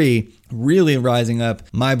 163. Really rising up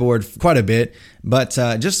my board quite a bit. But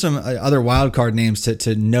just some other wild card names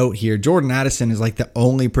to note here. Jordan Addison is like the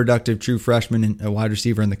only productive true freshman and a wide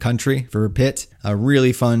receiver in the country for Pitt. A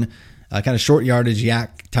really fun kind of short yardage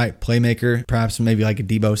yak type playmaker, perhaps maybe like a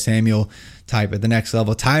Deebo Samuel type at the next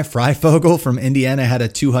level. Ty Freifogel from Indiana had a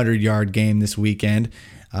 200-yard game this weekend.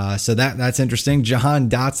 So that's interesting. Jahan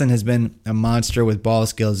Dotson has been a monster with ball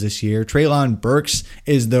skills this year. Treylon Burks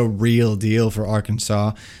is the real deal for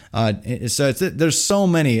Arkansas. There's so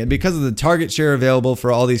many, because of the target share available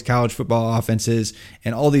for all these college football offenses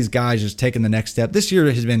and all these guys just taking the next step. This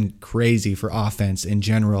year has been crazy for offense in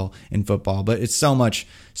general in football, but it's so much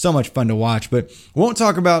fun to watch. But we won't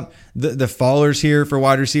talk about the fallers here for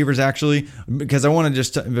wide receivers, actually, because I want to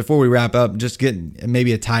just, before we wrap up, just get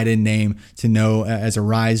maybe a tight end name to know as a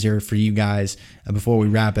riser for you guys before we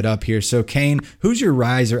wrap it up here. So Kane, who's your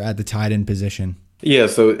riser at the tight end position? Yeah,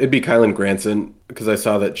 so it'd be Kylan Granson, because I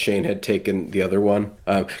saw that Shane had taken the other one.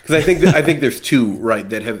 Because I think there's two, right,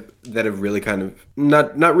 that have really kind of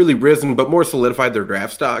not really risen, but more solidified their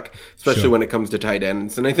draft stock, especially when it comes to tight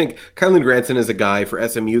ends. And I think Kylan Granson is a guy for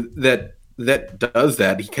SMU that does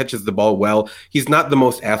that. He catches the ball well. He's not the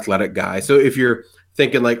most athletic guy. So if you're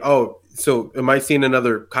thinking like, oh, so am I seeing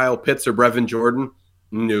another Kyle Pitts or Brevin Jordan?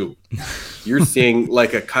 No, you're seeing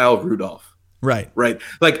like a Kyle Rudolph, right?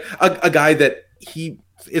 Like a guy that he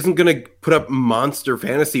isn't going to put up monster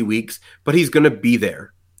fantasy weeks, but he's going to be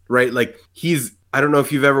there, right? Like I don't know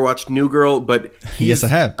if you've ever watched New Girl, but yes, I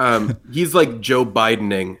have. He's like Joe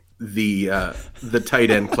Bidening the tight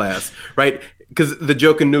end class, right? Because the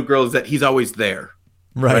joke in New Girl is that he's always there,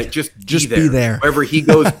 right? Just be there. Wherever he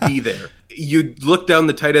goes, be there. You look down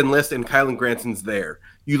the tight end list and Kylan Granson's there.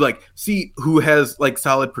 You like see who has like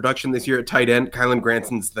solid production this year at tight end. Kylan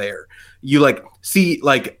Granson's there. You like see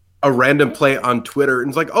like a random play on Twitter and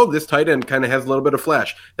it's like, oh, this tight end kind of has a little bit of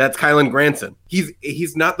flash. That's Kylan Granson.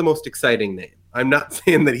 He's not the most exciting name. I'm not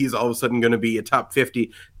saying that he's all of a sudden going to be a top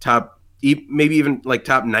 50, maybe even like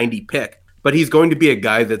top 90 pick, but he's going to be a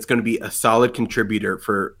guy that's going to be a solid contributor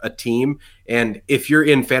for a team. And if you're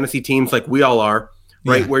in fantasy teams like we all are,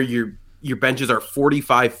 right, where your benches are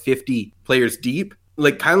 45, 50 players deep,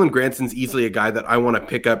 like Kylan Granson's easily a guy that I want to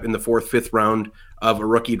pick up in the 4th, 5th round of a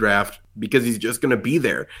rookie draft because he's just going to be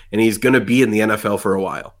there and he's going to be in the NFL for a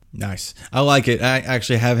while. Nice. I like it. I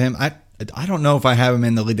actually have him. I don't know if I have him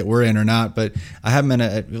in the league that we're in or not, but I have him in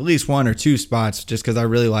at least 1 or 2 spots just because I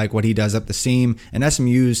really like what he does up the seam. And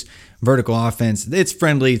SMU's vertical offense, it's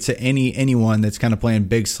friendly to anyone that's kind of playing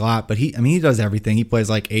big slot, but he does everything. He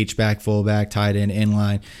plays like H-back, fullback, tight end,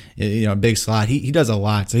 inline, big slot. He does a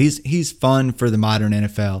lot. So he's fun for the modern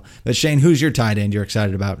NFL. But Shane, who's your tight end you're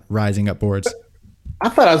excited about rising up boards? I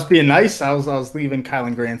thought I was being nice. I was leaving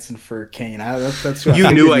Kylan Granson for Kane. That's what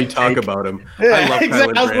you knew I'd talk about him. I love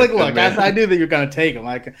exactly. I was like, look, I knew that you're going to take him.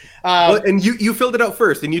 Like, and you filled it out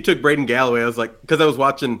first, and you took Braden Galloway. I was like, because I was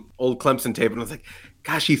watching old Clemson tape, and I was like,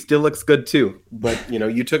 gosh, he still looks good too. But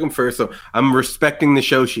you took him first, so I'm respecting the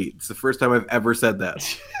show sheet. It's the first time I've ever said that.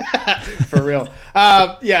 For real.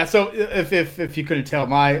 Yeah. So if you couldn't tell,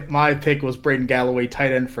 my pick was Braden Galloway,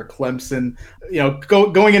 tight end for Clemson.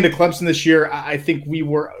 Going into Clemson this year, I think we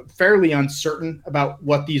were fairly uncertain about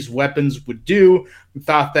what these weapons would do. We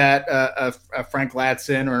thought that a Frank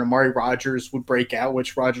Ladson or an Amari Rodgers would break out,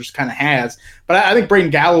 which Rodgers kind of has. But I think Braden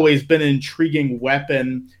Galloway has been an intriguing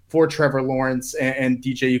weapon for Trevor Lawrence and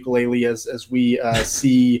DJ Ukulele as we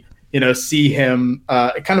see him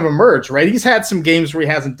kind of emerge, right? He's had some games where he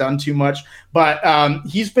hasn't done too much, but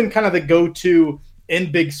he's been kind of the go-to in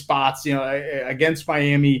big spots, against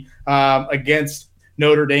Miami, against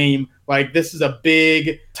Notre Dame. Like, this is a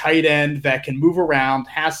big tight end that can move around,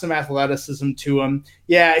 has some athleticism to him.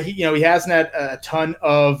 Yeah, he hasn't had a ton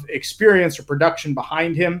of experience or production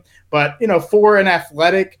behind him, but for an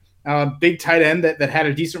athletic big tight end that had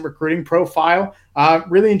a decent recruiting profile,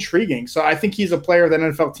 really intriguing. So I think he's a player that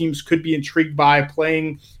NFL teams could be intrigued by,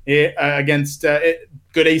 playing against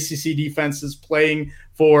good ACC defenses, playing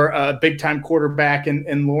for a big-time quarterback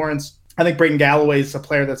in Lawrence. I think Braden Galloway is a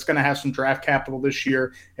player that's going to have some draft capital this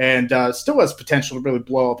year and still has potential to really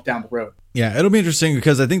blow up down the road. Yeah, it'll be interesting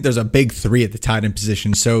because I think there's a big 3 at the tight end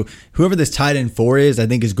position. So whoever this tight end 4 is, I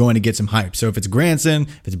think is going to get some hype. So if it's Granson,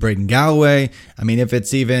 if it's Braden Galloway, I mean, if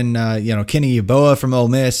it's even Kenny Yeboah from Ole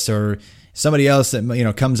Miss or somebody else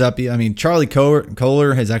that comes up. I mean, Charlie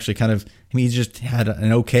Kohler has actually he's just had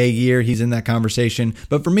an okay year. He's in that conversation.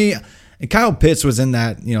 But for me, Kyle Pitts was in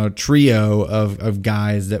that trio of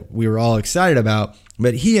guys that we were all excited about.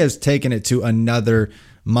 But he has taken it to another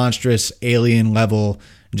monstrous alien level.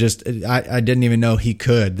 I didn't even know he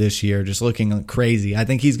could this year, just looking crazy. I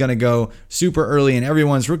think he's going to go super early in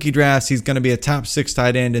everyone's rookie drafts. He's going to be a top 6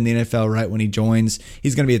 tight end in the NFL right when he joins.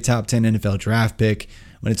 He's going to be a top 10 NFL draft pick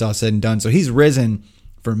when it's all said and done. So he's risen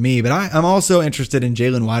for me. But I'm also interested in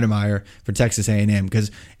Jalen Weidemeyer for Texas A&M because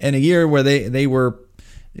in a year where they were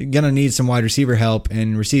going to need some wide receiver help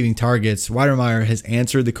and receiving targets, Weidermeyer has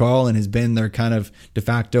answered the call and has been their kind of de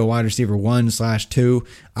facto wide receiver 1/2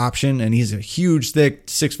 option. And he's a huge, thick,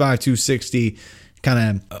 6'5", 260,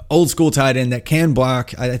 kind of old school tight end that can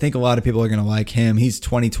block. I think a lot of people are going to like him. He's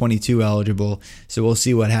 2022 eligible, so we'll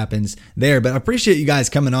see what happens there. But I appreciate you guys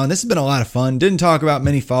coming on. This has been a lot of fun. Didn't talk about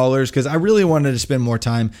many fallers because I really wanted to spend more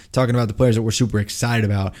time talking about the players that we're super excited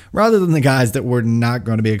about rather than the guys that we're not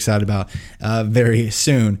going to be excited about very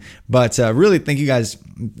soon. But really thank you guys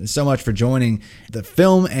so much for joining. The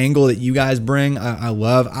film angle that you guys bring, I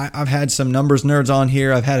love. I've had some numbers nerds on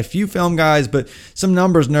here. I've had a few film guys, but some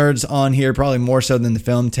numbers nerds on here, probably more so than the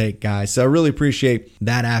film take guys. So I really appreciate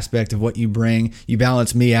that aspect of what you bring. You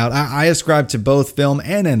balance me out. I ascribe to both film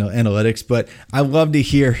and analytics, but I love to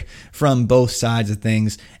hear from both sides of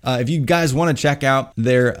things. If you guys want to check out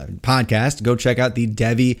their podcast, go check out the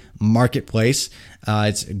Devi Marketplace.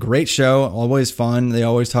 It's a great show, always fun. They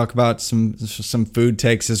always talk about some food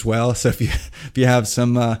takes as well. So if you have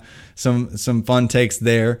some fun takes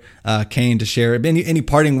there, Kane, to share. Any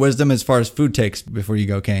parting wisdom as far as food takes before you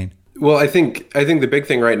go, Kane? Well, I think the big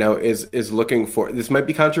thing right now is looking for, this might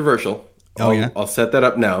be controversial. I'll set that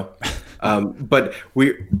up now. But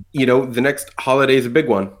the next holiday is a big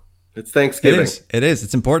one. It's Thanksgiving. It is.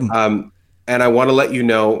 It's important. And I want to let you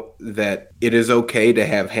know that it is okay to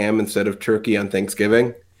have ham instead of turkey on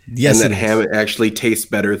Thanksgiving. Yes, and that ham actually tastes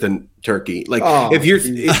better than turkey. Like if you're,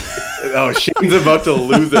 Shane's about to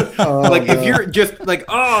lose it. If you're just like,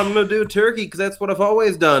 I'm gonna do turkey because that's what I've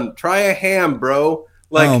always done. Try a ham, bro.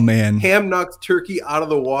 Ham knocks turkey out of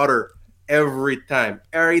the water every time.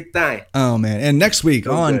 Oh man! And next week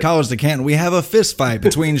on College to Canton, we have a fist fight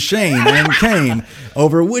between Shane and Kane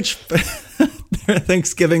over which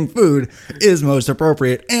Thanksgiving food is most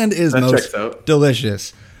appropriate and is most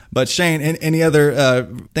delicious. But Shane, any other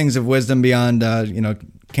things of wisdom beyond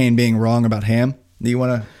Kane being wrong about ham that you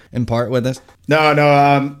want to impart with us? No.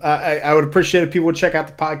 I would appreciate if people would check out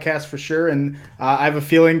the podcast for sure. And I have a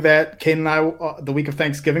feeling that Kane and I, the week of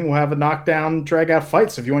Thanksgiving, will have a knockdown, drag out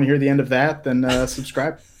fight. So if you want to hear the end of that, then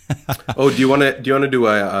subscribe. Do you want to do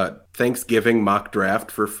a Thanksgiving mock draft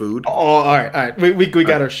for food? All right. We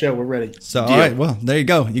got our show. We're ready. So, all right. Well, there you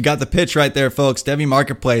go. You got the pitch right there, folks. Devi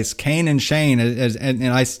Marketplace, Kane and Shane. And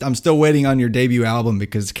I'm still waiting on your debut album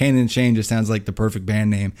because Kane and Shane just sounds like the perfect band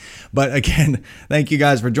name. But again, thank you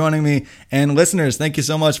guys for joining me. And listeners, thank you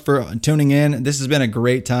so much for tuning in. This has been a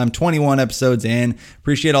great time. 21 episodes in.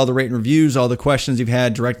 Appreciate all the rate and reviews, all the questions you've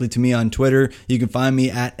had directly to me on Twitter. You can find me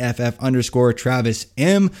at FF_Travis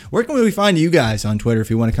M. Where can we find you guys on Twitter if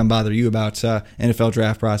you want to come bother you about NFL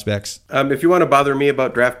draft prospects? If you want to bother me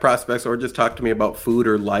about draft prospects or just talk to me about food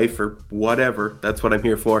or life or whatever, that's what I'm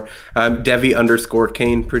here for.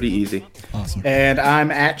 Devi_Kane, pretty easy. Awesome. And I'm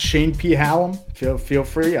at Shane P. Hallam. Feel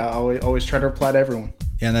free. I always try to reply to everyone.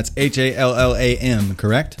 Yeah, and that's HALLAM,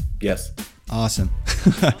 correct? Yes. Awesome.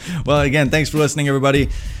 Well, again, thanks for listening, everybody.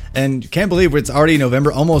 And can't believe it's already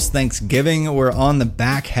November, almost Thanksgiving. We're on the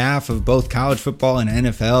back half of both college football and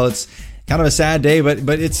NFL. It's kind of a sad day,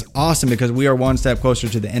 but it's awesome because we are one step closer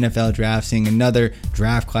to the NFL draft, seeing another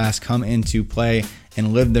draft class come into play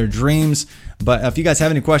and live their dreams. But if you guys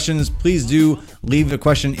have any questions, please do leave a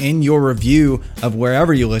question in your review of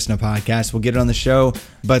wherever you listen to podcasts. We'll get it on the show.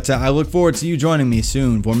 But I look forward to you joining me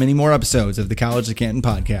soon for many more episodes of the College to Canton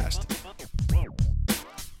podcast.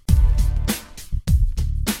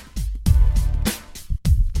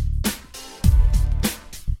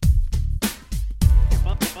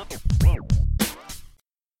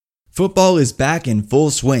 Football is back in full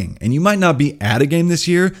swing, and you might not be at a game this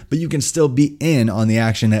year, but you can still be in on the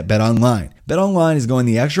action at BetOnline. BetOnline is going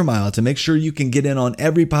the extra mile to make sure you can get in on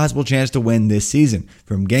every possible chance to win this season.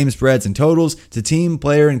 From game spreads and totals to team,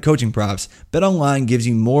 player, and coaching props, BetOnline gives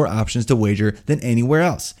you more options to wager than anywhere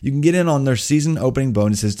else. You can get in on their season opening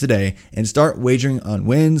bonuses today and start wagering on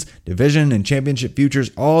wins, division, and championship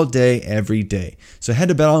futures all day, every day. So head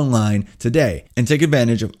to BetOnline today and take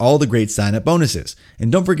advantage of all the great sign-up bonuses.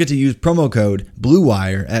 And don't forget to use promo code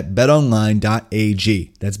BLUEWIRE at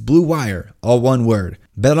betonline.ag. That's BLUEWIRE, all one word.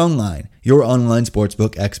 BetOnline, your online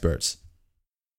sportsbook experts.